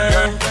another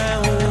round. I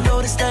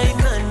know this ain't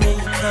nothing in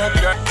your cup,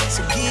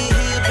 so get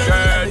here, baby,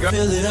 let me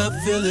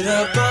fill it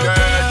up. Go, girl,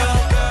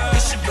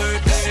 it's your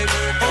birthday.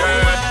 I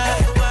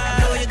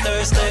know you're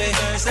thirsty.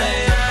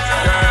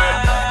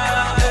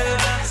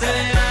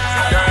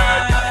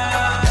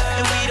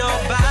 And we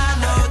don't buy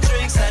no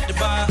drinks at the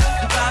bar.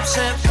 We pop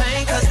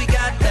champagne cause we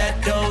got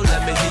that dough.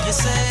 Let me hear you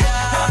say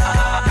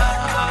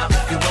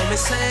you want me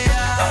say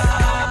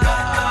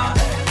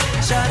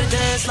Try to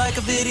dance like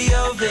a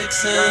video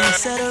vixen.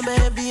 Said her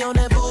man be on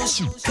that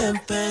bullshit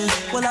pimpin'.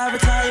 Well, I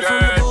retire from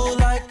the bull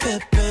like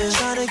Pippin.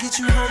 Tryna get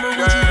you home and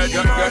would you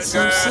be Mark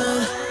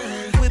Simpson?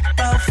 Whip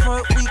out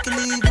front, we can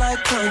leave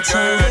like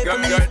pronto. Maple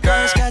leaf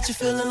brush got you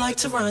feeling like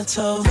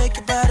Toronto. Make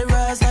your body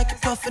rise like you're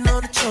puffin'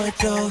 on a joint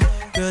though.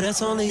 Girl,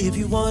 that's only if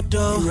you want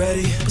though. You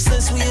ready? But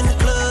since we in the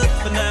club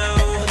for now,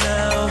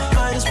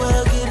 might as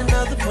well get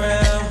another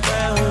round.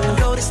 I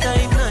know this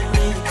ain't nothing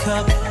in your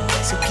cup,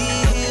 so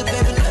get here,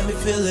 baby, let me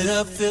fill it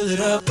up.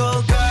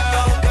 Go,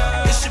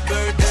 girl, it's your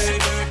birthday.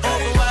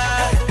 Open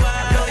wide, I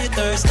know you're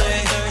thirsty.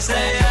 And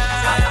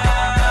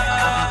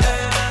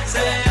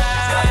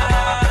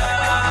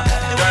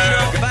we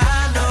don't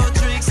buy no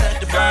drinks at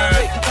the bar.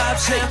 Pop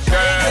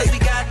champagne, cause we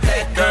got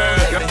that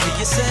dough. Let me hear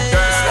you say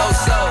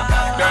so.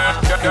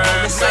 You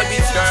want me say be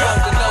too drunk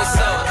to know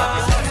so.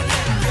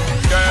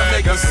 I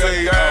make you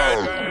say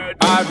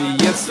I'll be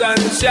your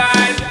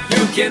sunshine,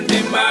 you can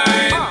be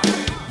mine.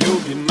 You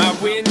be my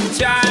wind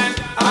chime,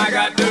 I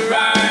got the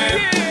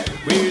rhyme.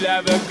 We'll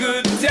have a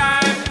good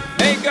time,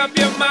 make up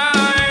your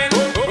mind.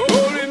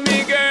 Hold with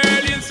me,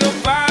 girl, you're so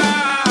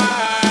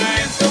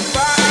fine, so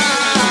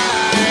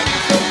fine,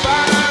 so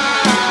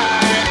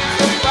fine,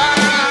 so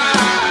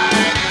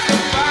fine, so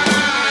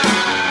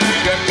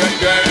fine.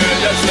 Girl,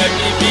 just let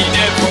me be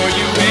there for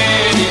you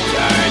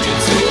anytime.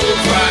 It's so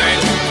fine,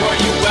 for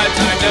you I'll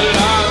time the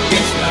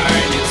longest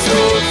line. It's so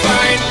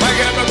fine, my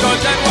girl, broke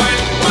out and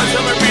wine. Once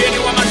I'm a brain,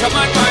 you want my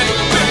shaman mind.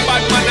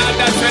 Bad man, and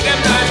that's where them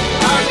lie.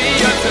 I'll be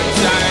your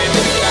sunshine.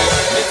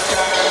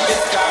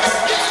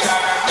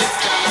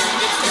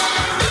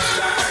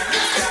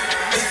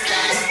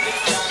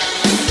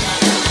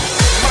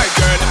 My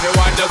girl, if you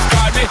want, just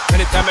call me.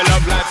 Anytime my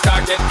love life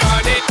start get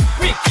funny,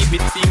 we keep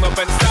it team up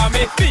and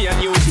stormy. Me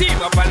and you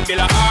team up and build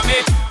a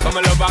army. Come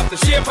and love off the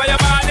shape of your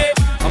body.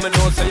 I'ma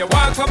know so you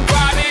want come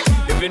party.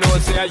 If you know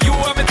say you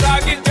are my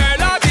target,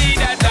 girl, I'll be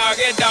that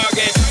doggy.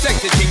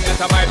 Sexy thing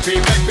that I might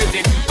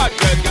prerequisite. Hot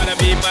girl gotta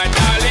be my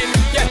darling.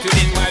 Get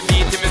within my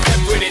beat if you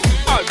step with it.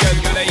 All girls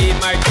gotta eat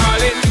my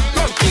calling.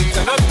 From Kings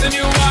and up to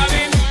New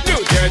Orleans, New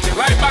Jersey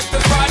right back to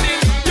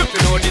Spalding. You can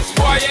know this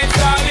boy ain't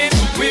darling.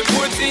 We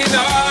put in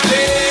all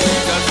in.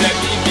 Just let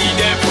me be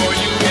there for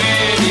you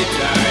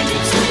anytime.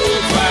 It's so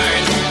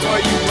fine. For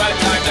you I'll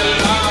time the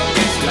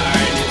longest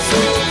line. It's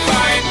so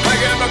fine. My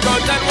girl broke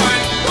out and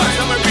wine. Once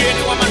I'm a brain,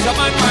 you want my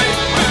shaman mind.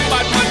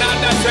 Bad man, and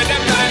that's where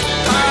them lie.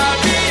 I'll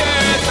be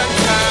here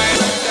sunshine.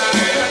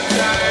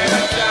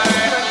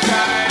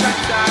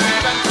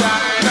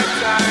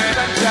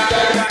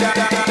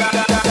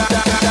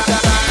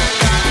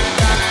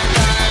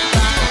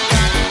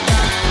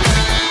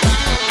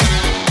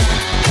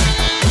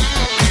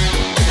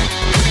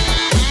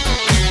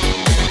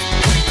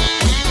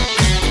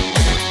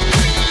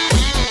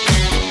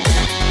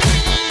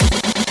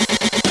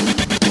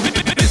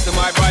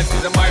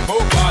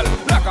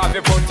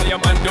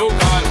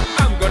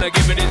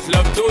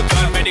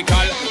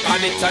 chemical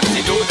and it's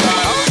antidotal.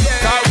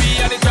 Cause we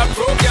are the top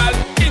pro, girl,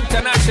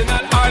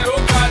 international or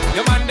local.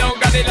 Your man don't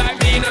got it like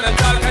me, none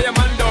at all. Cause your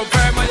man don't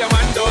firm and your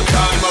man don't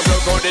tall. Him a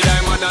broke out the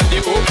diamond and the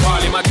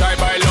opal. Him a try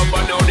by love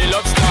but now the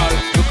love stall.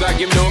 Look like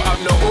him don't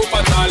have no hope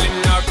at all. Him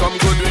not come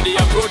good with the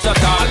approach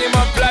at all. Him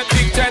a flat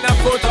big China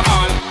photo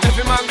all.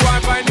 Every man go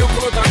and find new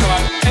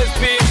protocol.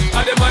 SP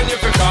and the man you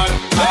fi call.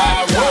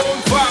 I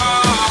won't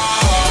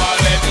fall.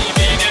 Let me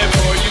be there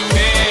for you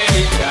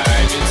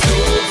anytime. It's so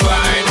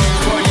fine.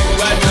 For you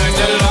I time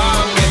the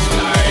longest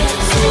night.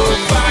 It's so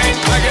fine.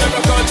 I get up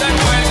a and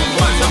wine.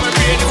 Once I'm a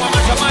ready, one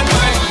match I'm on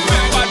mine.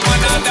 When bad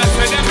man and that's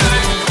when them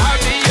line. I'll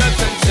be your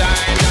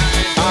sunshine.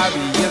 I'll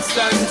be your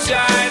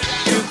sunshine.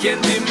 You can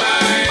be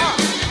mine.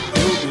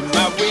 You be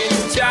my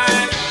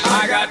windchime.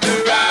 I got the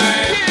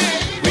rhyme.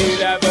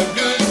 We'll have a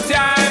good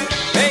time.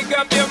 Make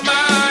up your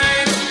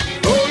mind.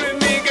 Hold with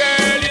me,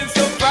 girl. It's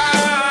so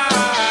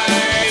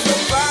fine. So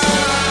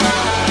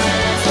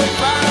fine. So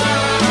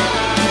fine.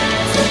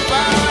 So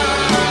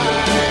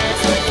fine.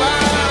 So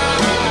fine.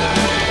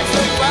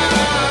 So fine.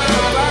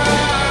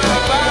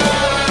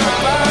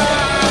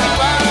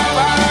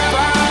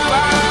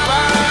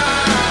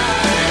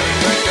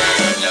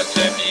 Girl, just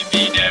let me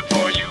be there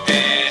for you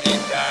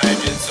anytime.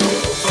 It's so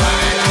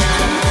fine.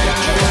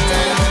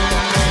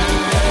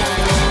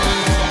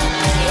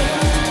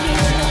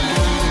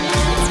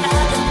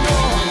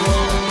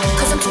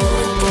 Cause I'm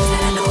doing things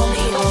that I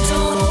normally don't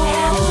do.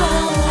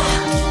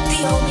 The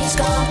old me's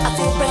gone, I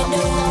feel brand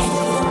new. And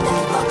you don't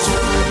let fuck you.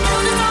 Now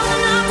there's all the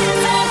love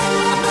inside.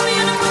 I know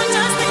you're the one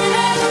just in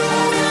it.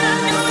 Feel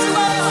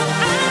unusual.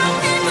 I don't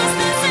think this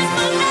is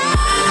my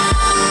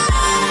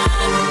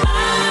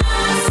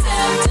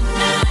myself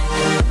tonight.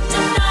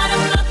 Tonight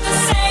I'm not the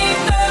same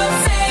girl,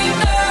 same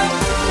girl.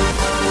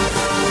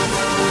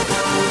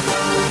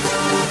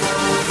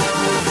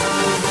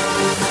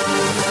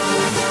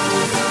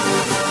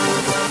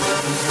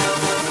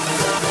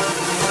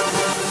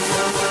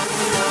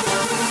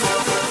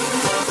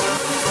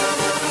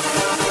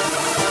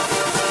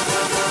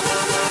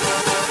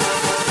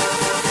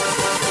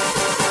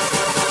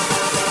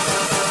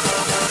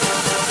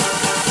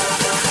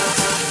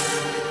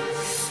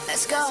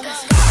 Let's go.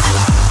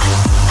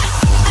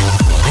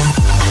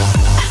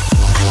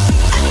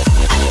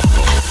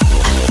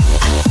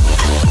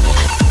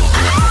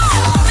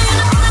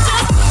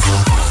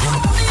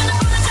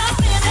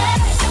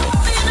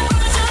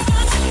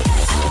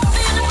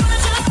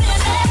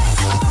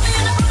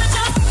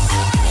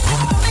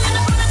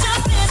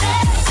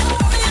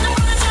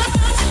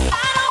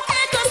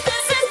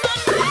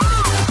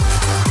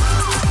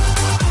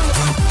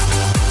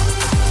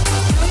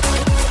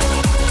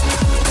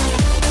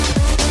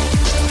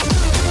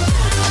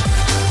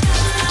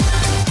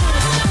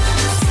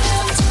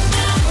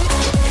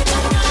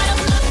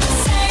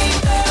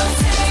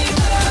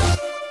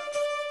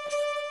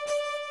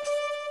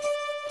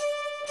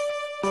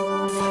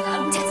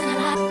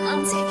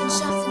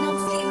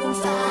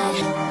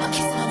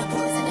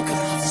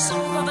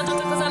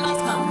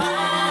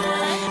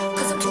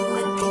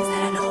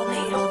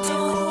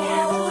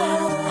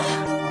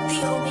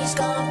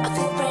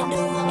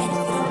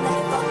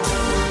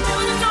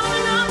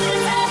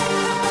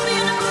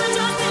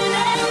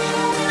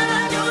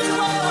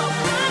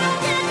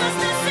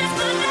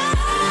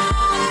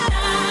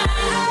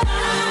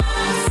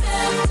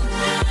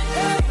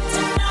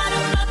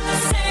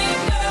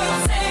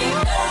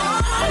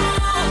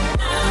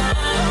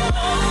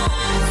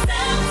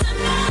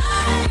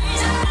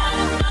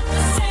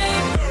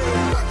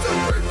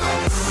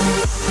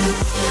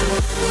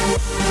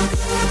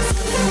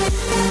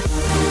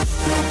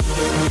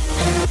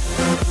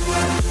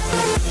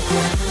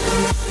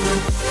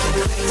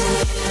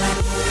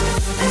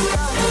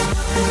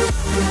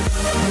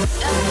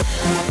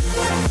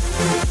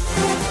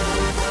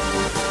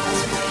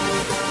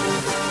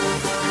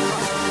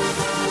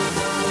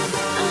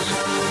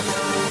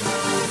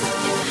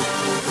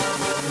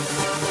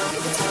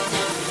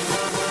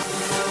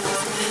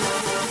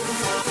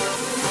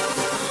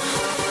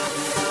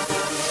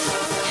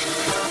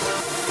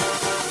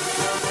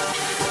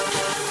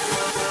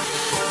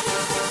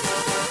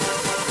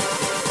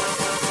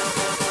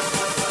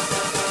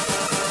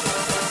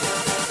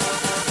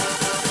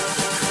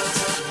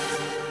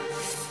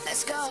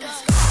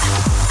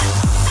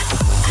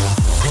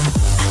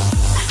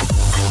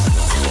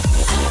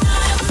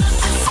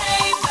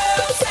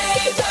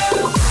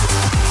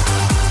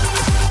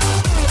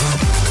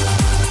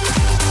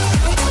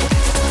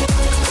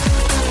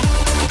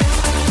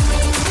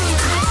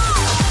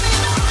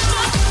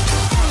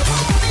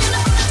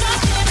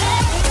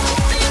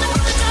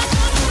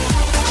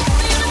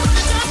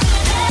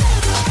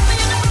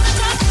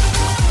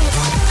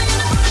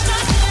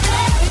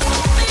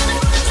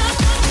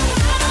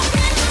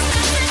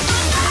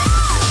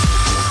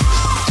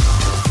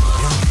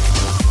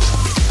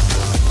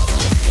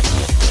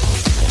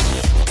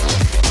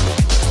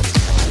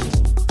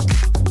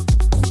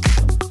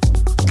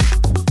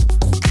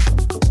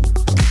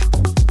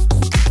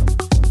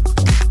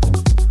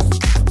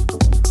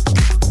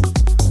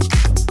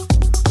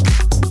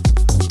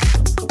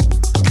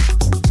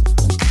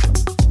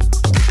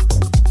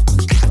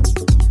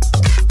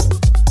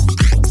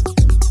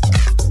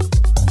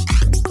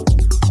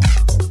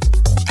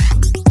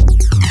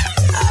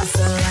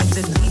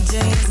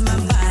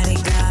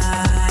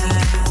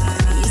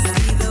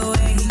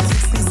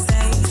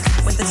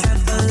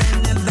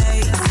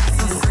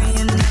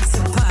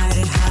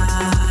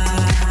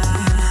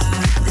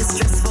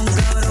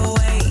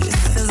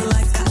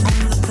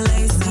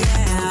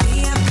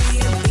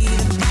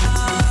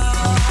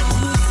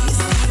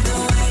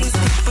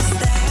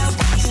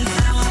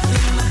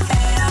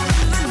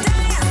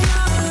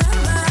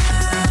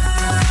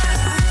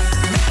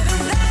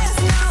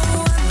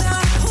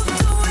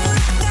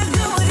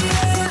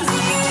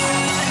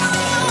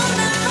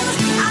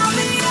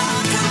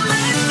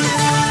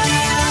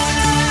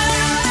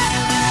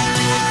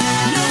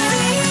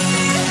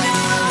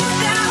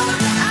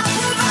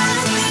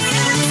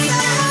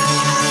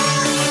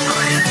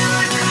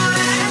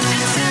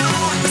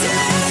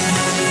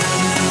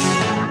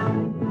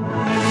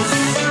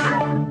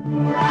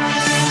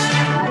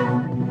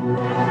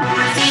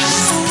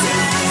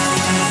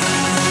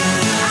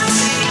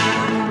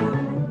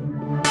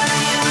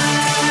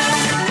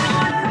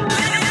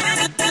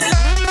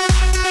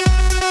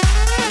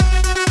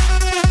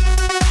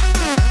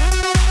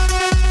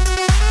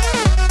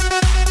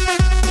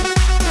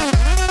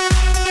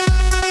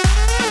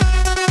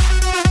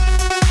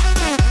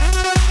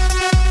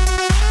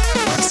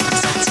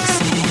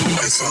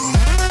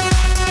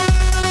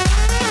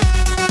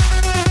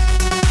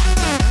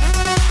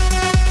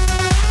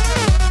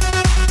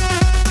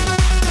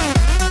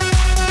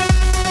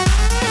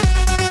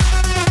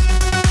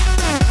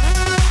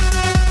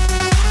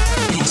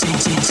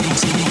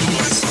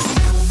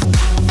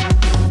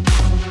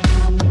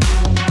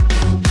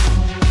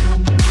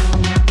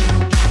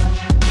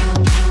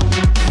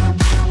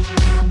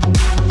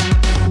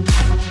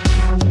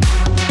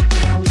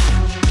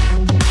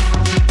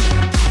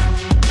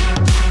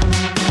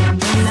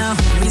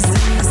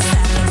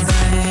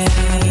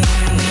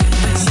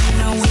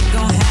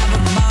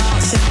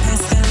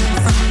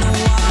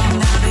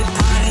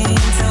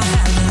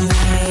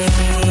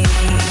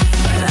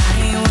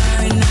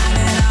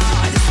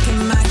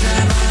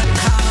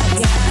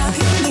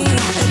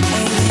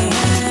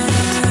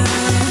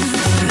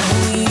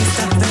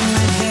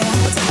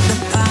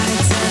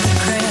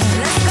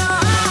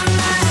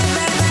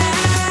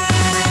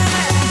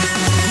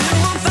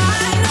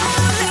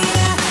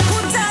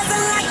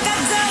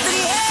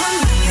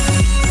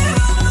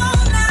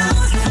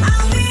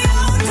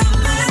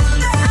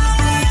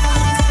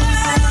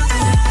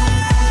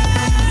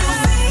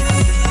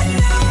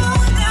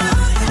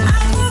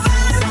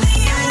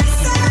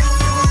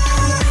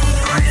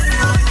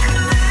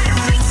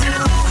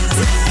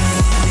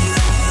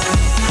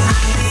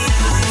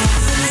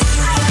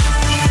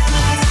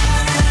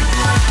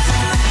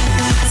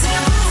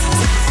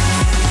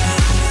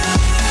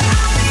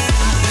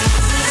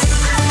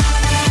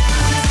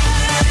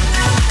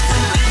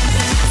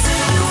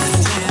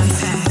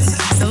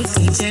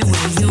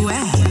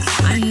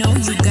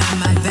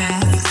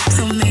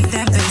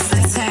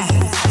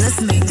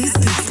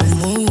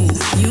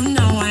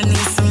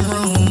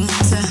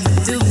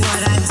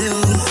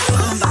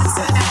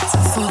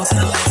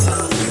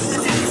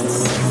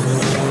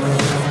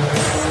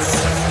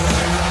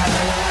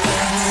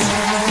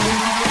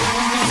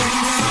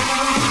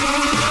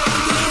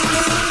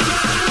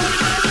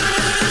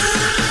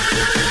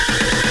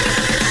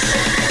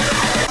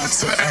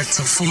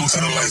 a fool to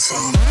the lights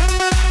on.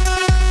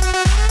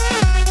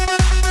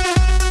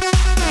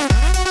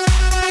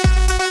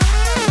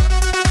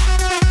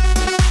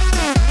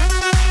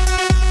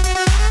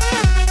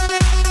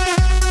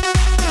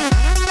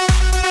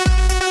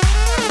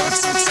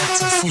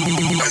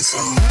 Lights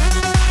on.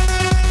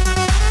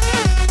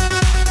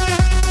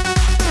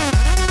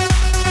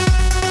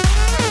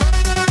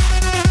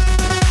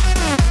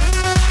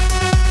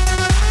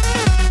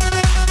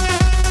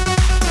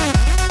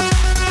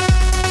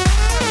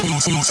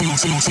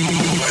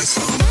 Lights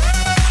on.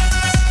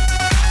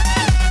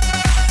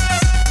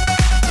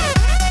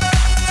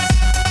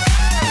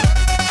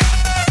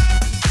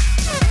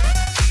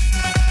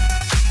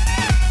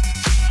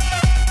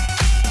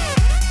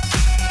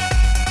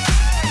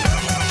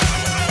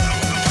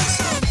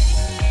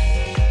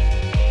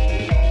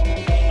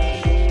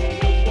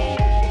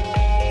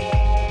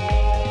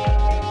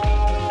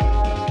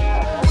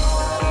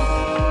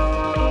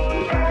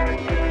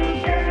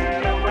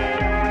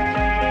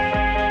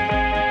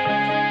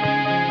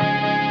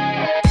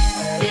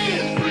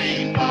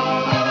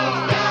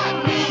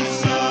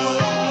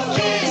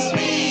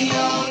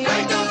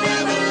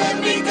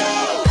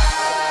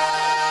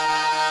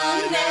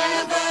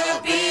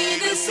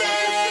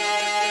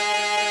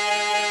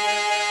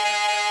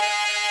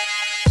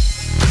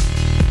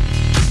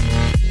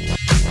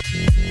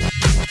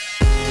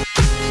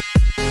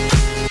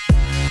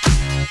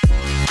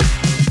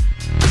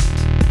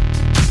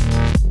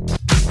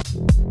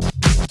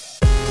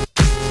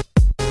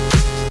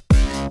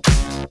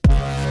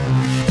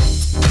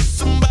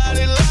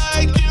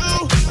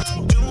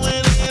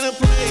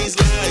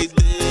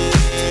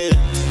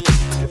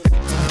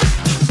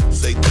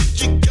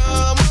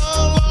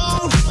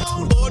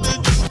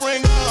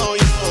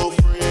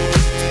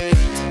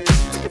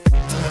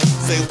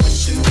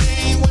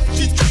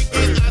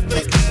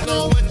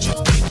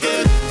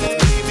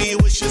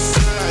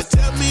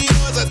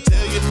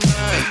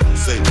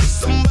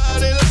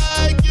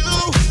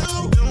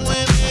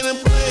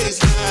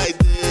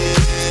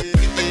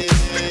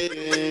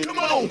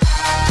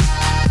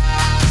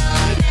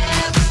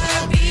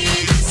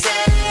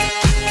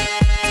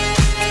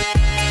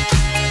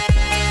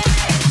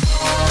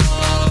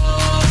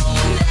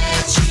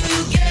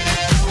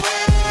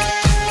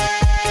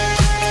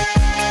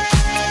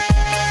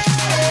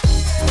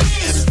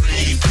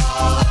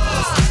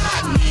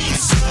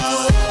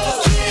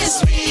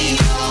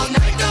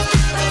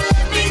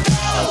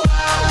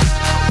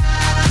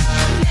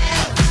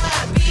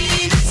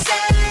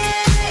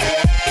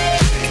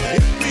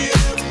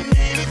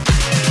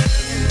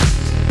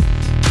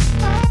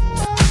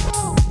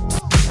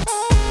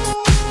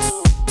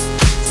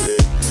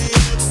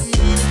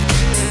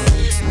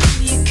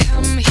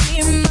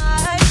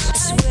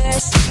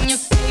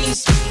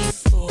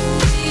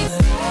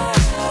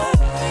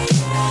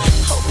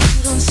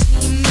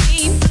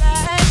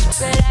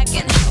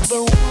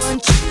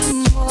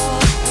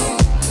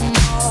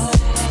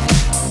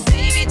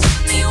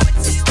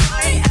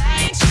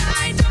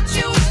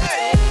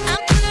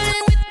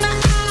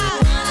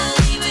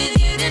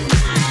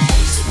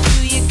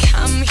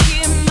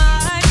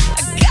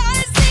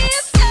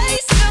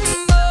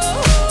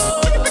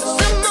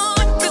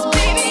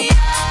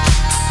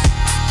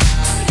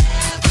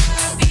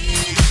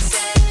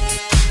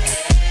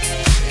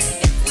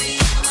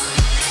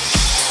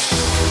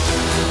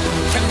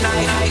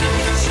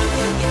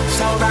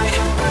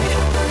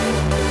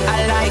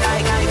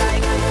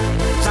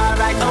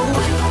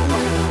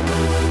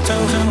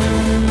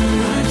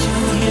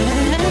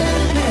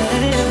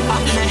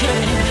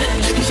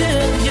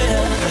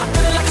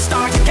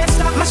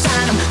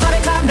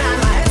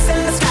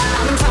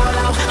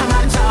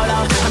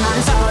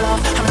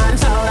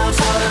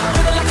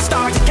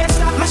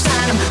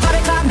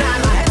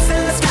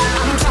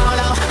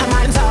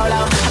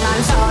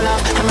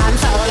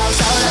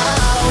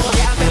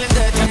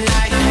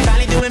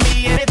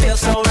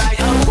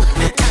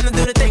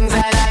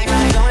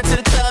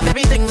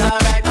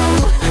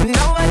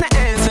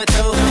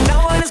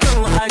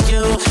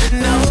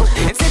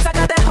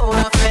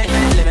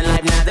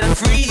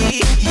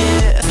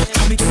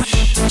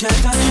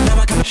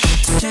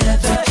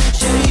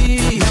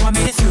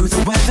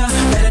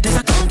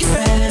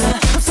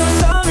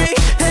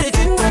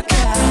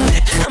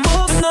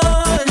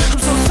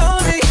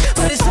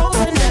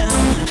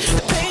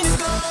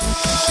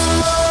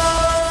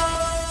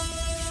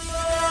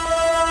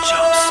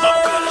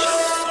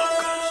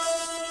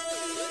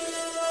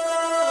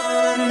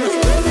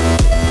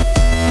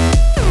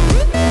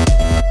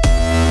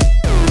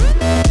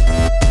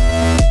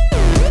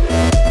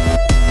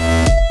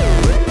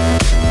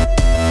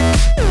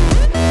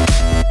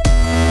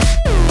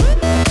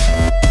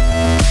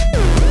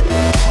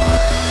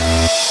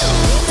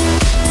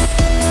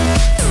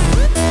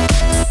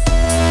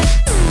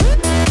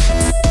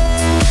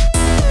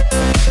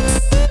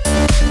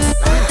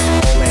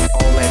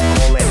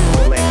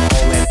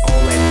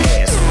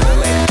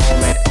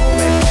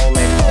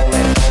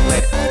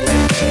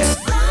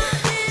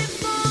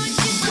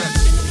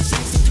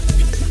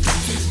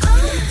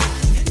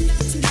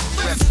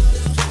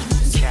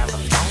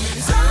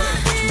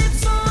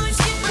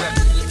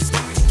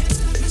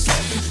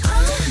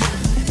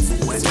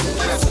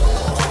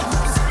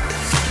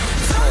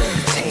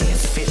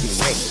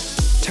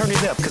 turn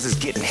it up cause it's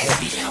getting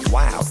heavy.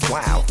 Wild,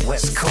 wild,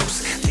 West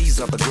Coast. These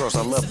are the girls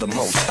I love the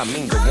most. I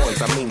mean the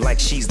ones, I mean like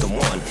she's the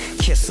one.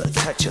 Kiss her,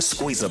 touch her,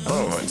 squeeze her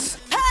buns.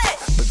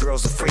 The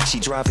girl's afraid she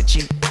drive a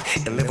Jeep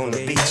and live on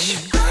the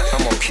beach.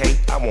 I'm okay,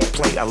 I won't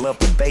play, I love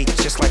the bay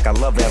just like I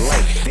love LA,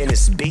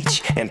 Venice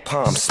Beach and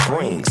Palm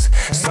Springs.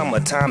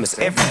 Summertime is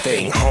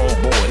everything,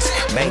 homeboys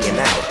banging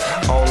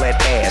out, all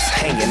that ass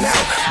hanging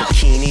out.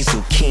 Bikinis,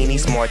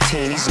 zucchinis,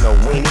 martinis, no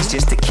weenies,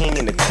 just the king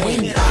and the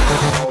queenie.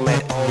 All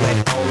that, all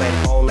that, all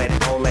that, all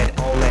that, all that,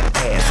 all that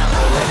ass.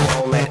 All that,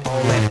 all that,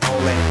 all that, all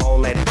that, all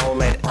that, all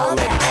that, all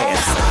that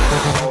ass.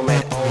 All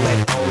that, all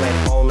that, all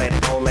that, all that,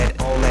 all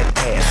that, all that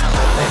ass.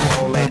 All that,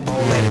 all that,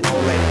 all that,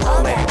 all that,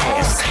 all that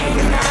ass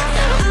hanging out.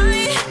 I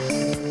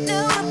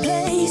know a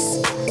place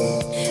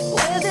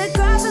where the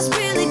grass is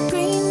really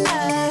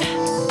greener,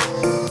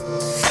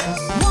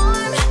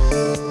 warm,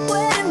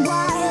 wet and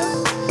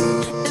wild.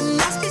 There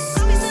must be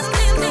something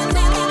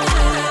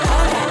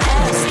all that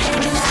ass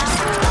hanging out.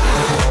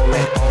 All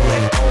that, all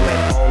that, all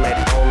that, all that,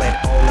 all that,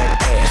 all that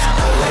ass.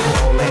 All that,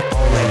 all that,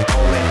 all that,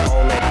 all that,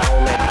 all that,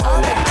 all that,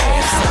 all that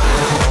ass. All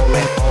that,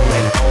 all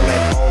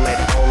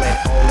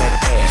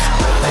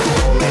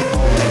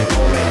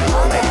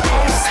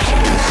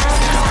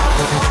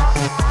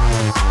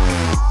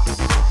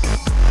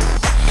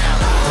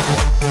that,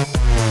 all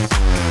that, all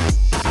that, all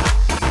that, all that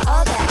ass.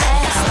 All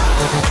that, all that,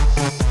 all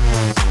that, all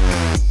that, all that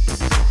ass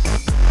hanging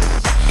out.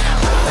 All that ass.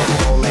 All that,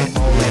 all that,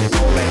 all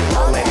that,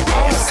 all that, all that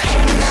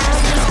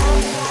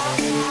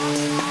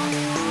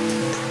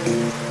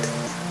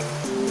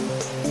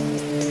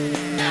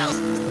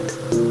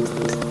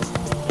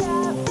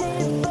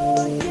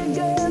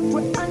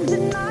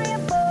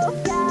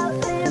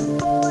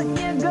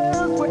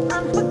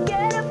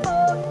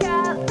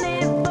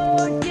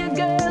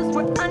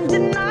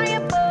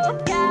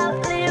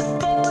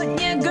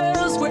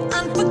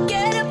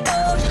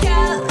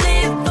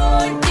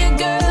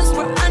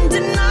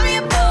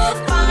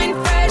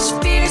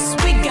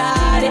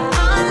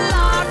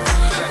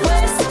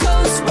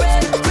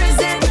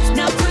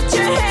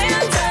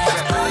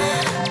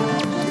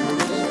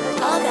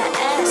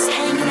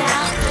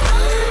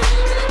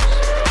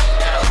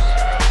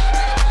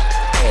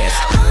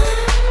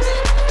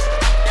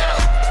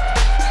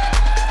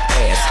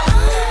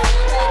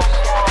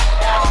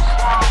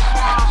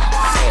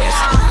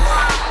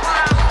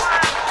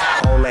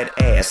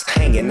ass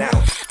hanging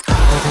out.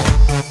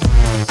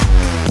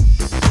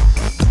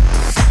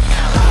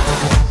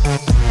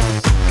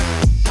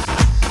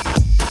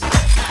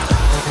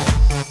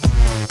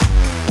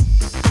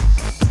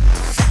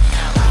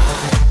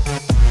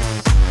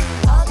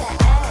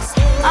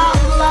 I'm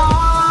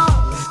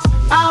lost,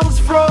 I was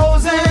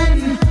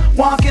frozen,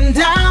 walking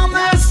down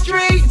the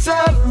streets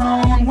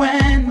alone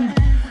when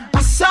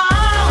I saw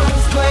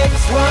this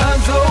place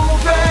was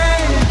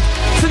open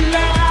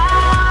tonight.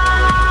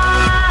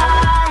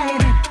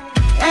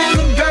 And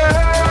the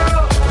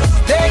girls,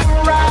 they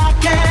were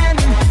rocking,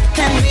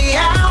 and the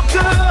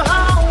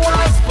alcohol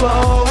was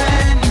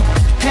flowing.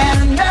 And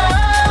I know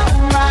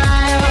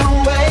right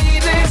away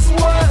this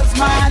was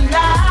my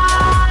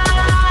night.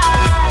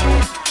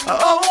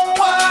 Oh,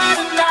 what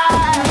a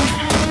night.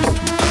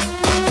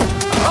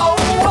 Oh,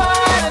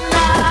 what a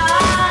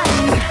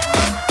night.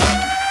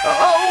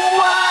 Oh,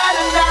 what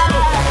a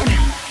night.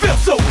 Feel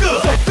so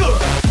good,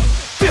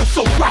 feel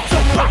so right,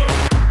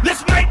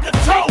 Let's make a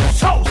toast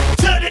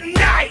to the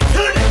night,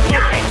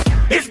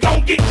 It's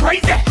gon' get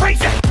crazy,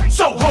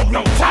 So hold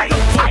on tight,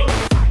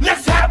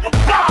 Let's have a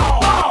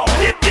ball,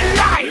 live your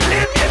life,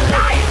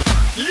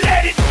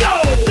 Let it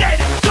go,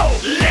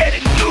 let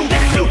it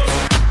loose,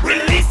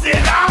 Release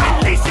it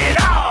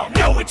all,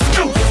 no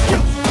excuse.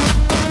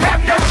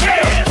 Have no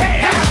care,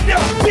 have no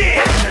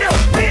fear,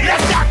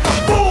 Let's act a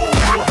fool,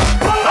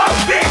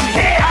 up in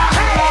here,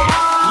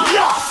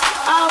 lost.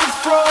 I was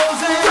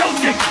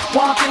frozen,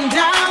 walking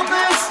down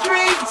the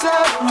streets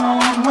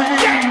alone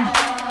when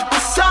I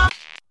saw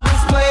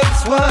this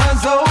place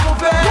was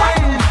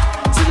open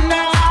tonight.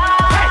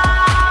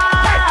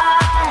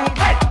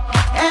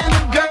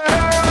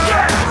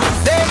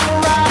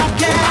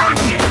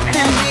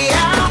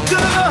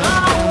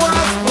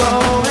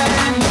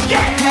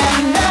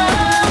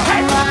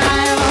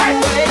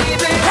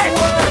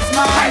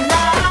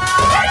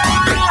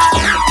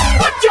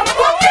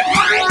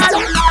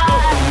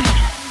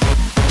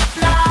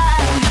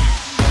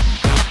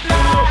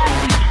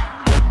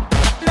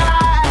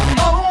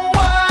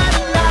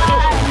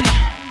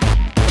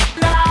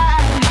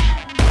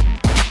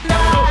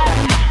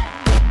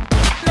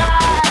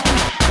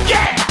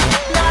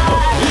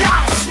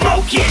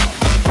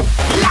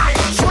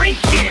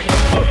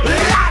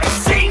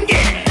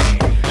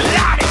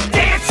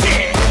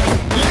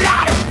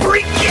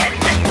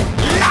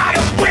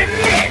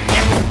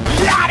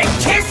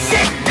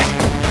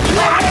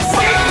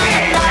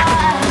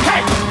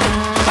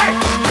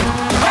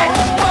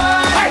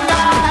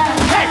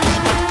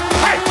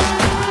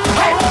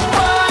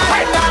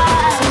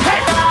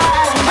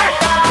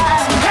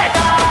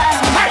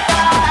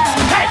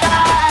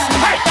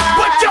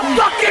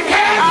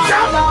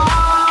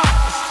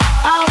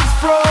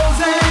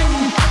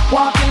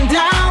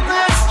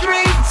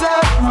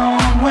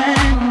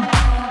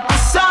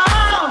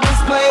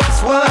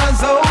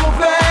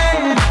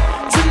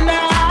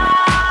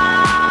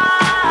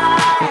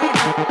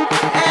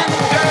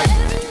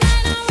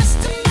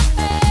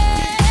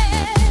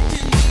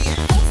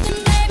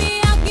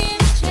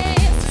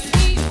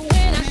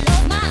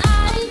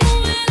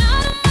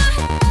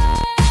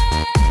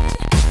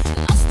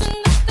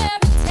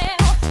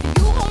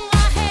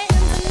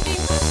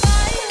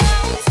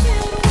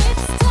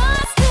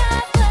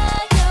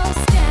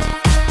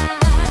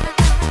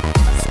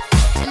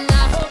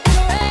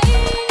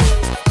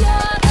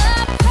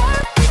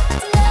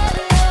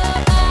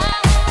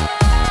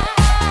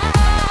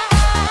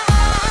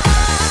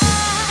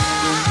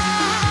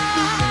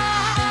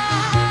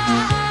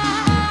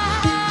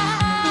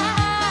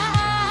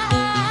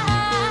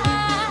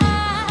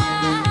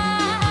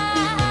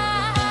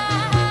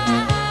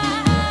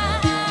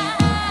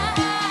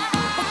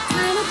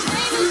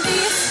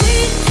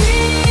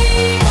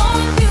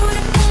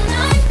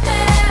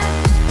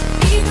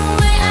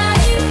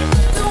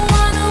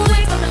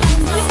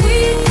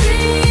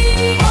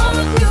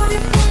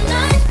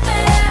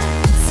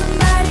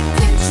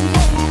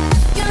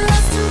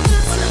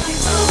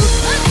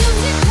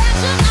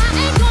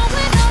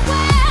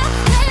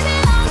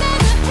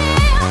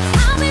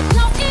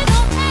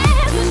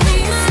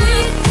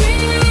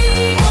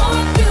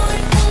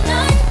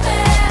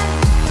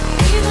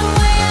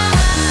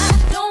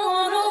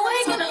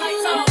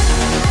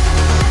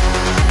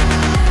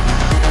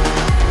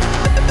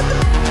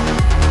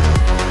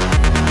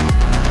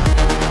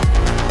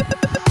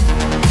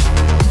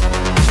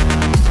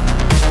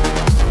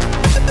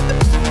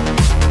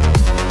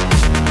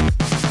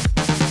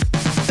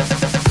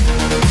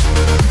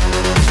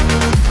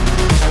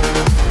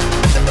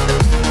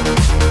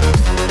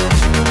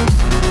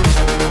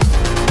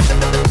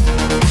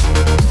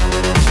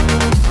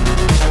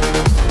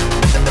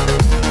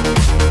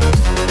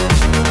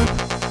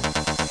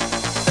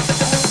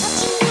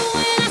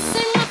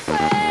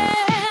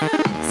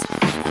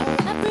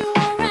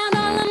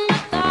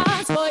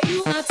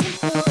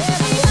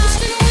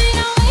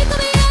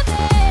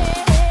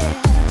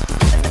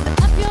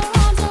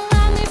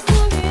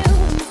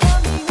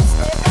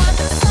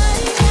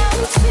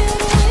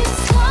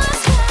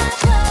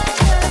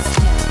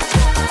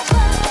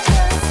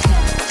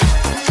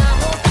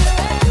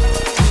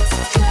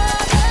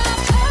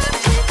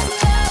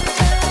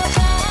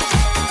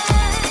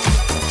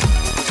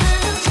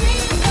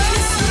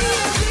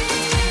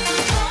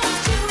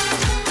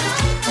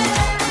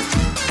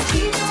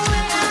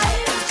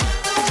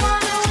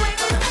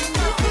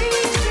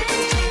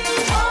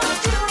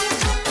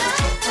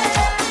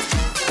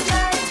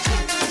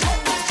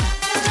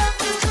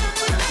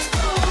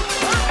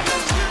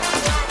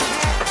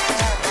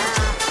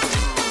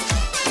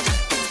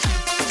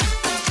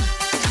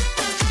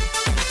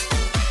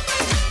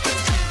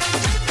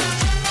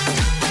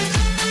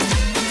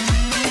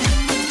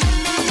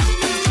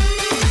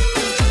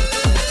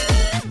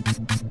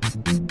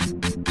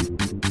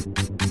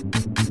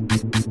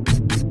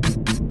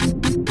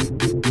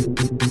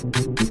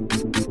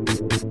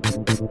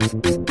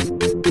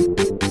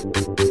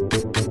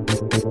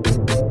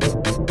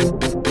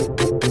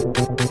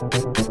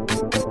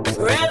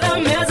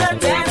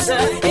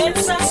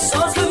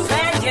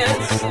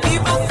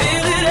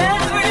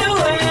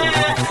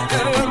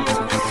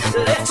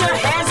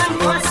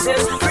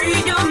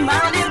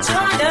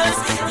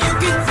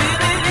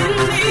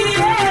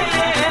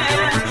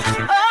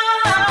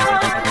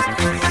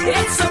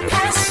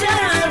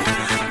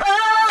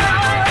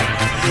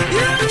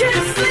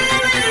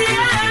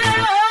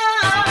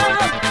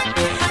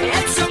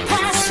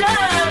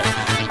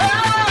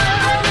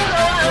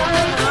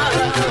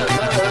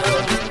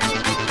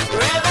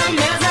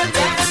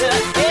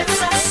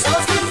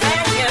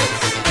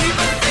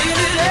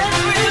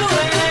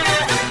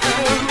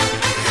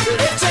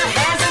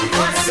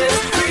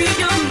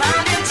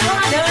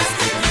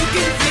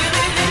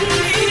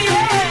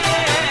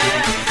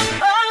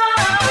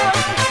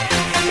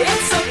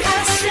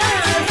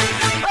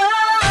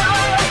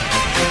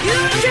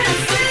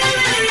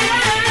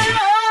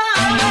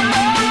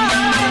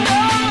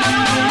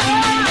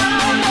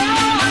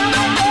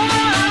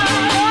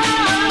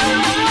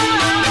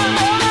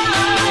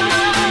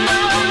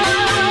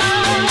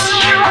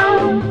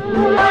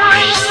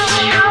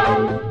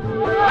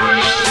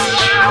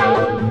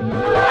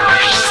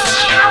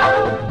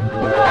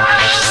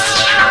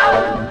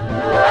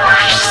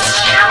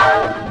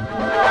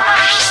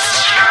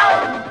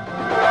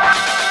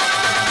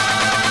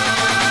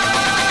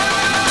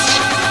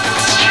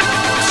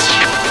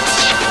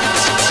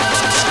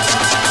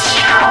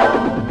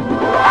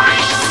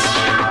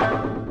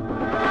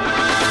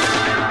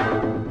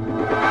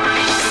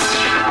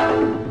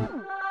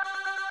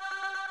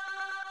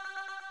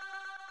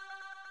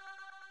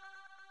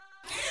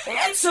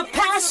 It's a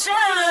passion.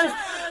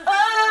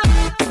 Oh.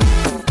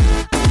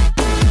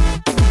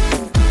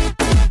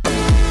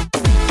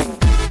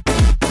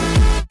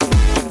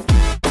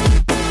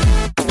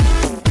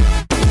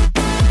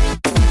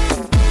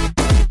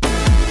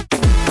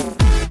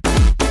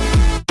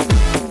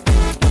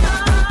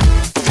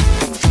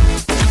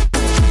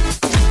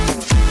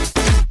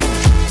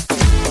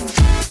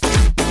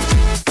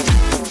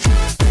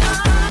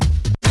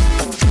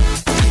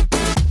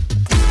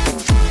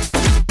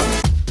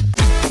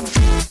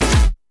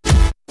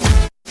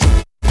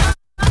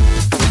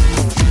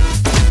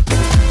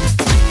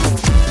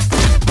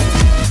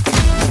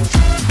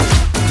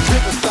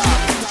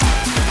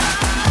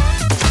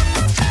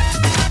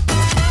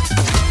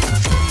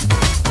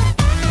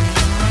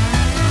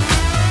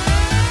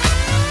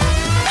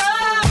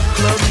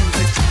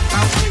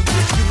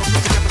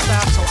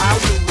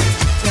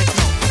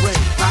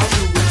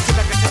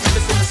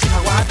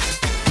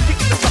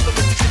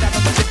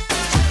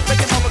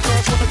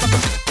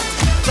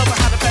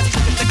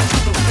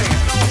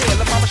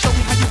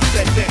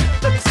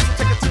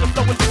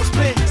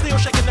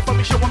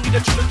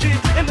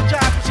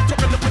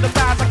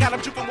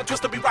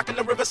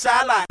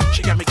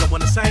 She got me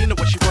going insane the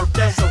way she work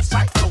that. So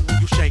psycho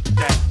when you shake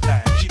that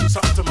thing. She do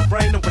something to my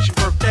brain the way she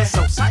work that.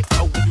 So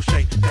psycho when you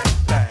shake that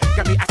thing.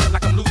 Got me acting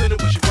like I'm losing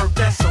it when she work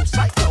that. So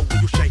psycho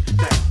when you shake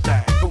that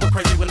thing. Going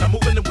crazy when I'm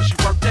moving it when she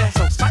work that.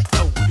 So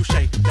psycho when you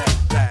shake that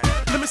thing.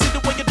 Let me see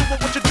the way you do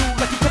what you do.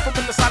 Like you come from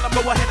in the asylum,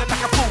 go ahead and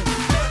knock a fool.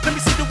 Let me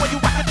see the way you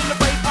rock it in the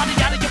rave party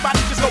out of your body.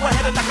 Just go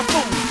ahead and knock a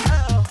fool.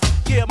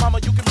 Yeah,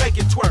 mama, you can make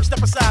it twerk.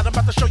 Step aside, I'm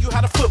about to show you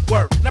how to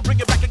footwork. Now bring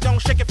it back and go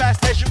shake it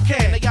fast as you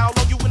can. They all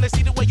on you when they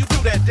see the way you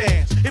do that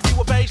dance. If you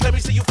a beige, let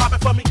me see you pop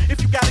it for me.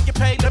 If you gotta get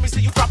paid, let me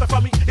see you drop it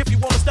for me. If you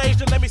on the stage,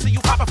 then let me see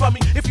you pop it for me.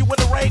 If you in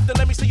the rave, then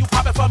let me see you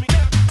pop it for me.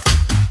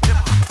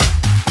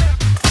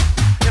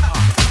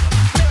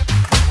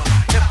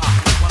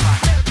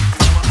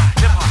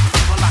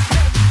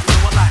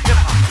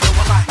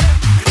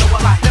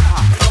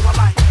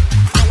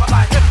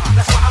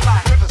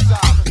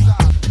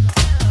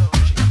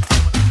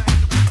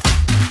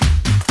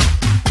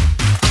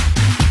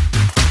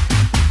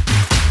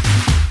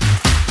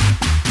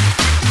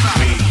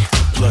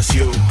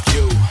 You,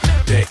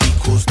 that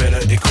equals better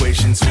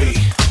equations. We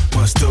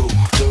must do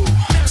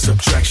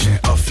subtraction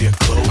of your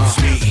clothes.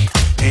 Me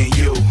and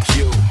you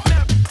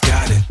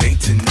gotta date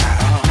tonight.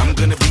 I'm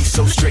gonna be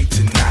so straight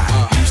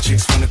tonight. These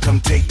chicks wanna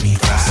come take me.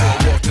 So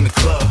I walked in the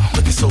club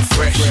looking so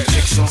fresh.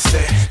 Chicks on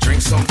set,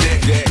 drinks on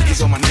deck.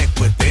 Niggas on my neck,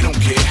 but they don't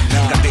care.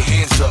 Got their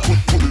hands up,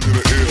 put it in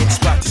the air.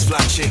 Spot this fly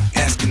chick,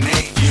 ask her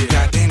name.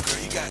 Goddamn girl,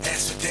 you got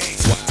ass for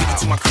days. Take it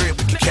to my crib,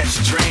 we can catch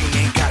a drain.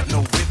 Ain't got no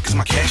whip, cause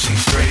my cash ain't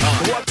straight.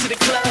 Walk to the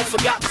club,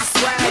 forgot the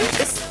swag.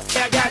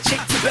 I got chick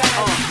to bag.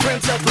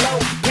 Rims up low,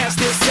 pants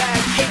still sag.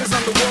 Haters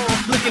on the wall,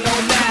 looking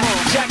on mad.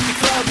 Jack the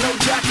club, no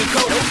jacket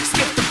coat.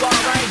 Skip the bar,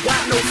 I ain't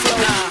got no flow.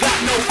 Got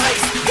no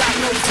ice, got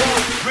no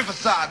dough.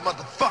 Riverside,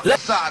 motherfucker.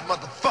 Left side,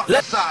 motherfucker.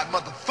 Left side,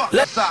 motherfucker.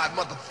 Left side,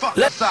 motherfucker.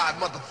 Left side,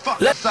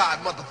 motherfucker. Left side,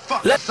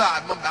 motherfucker. Left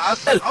side, motherfucker.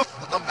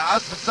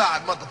 Left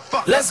side,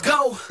 motherfucker. Let's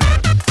go.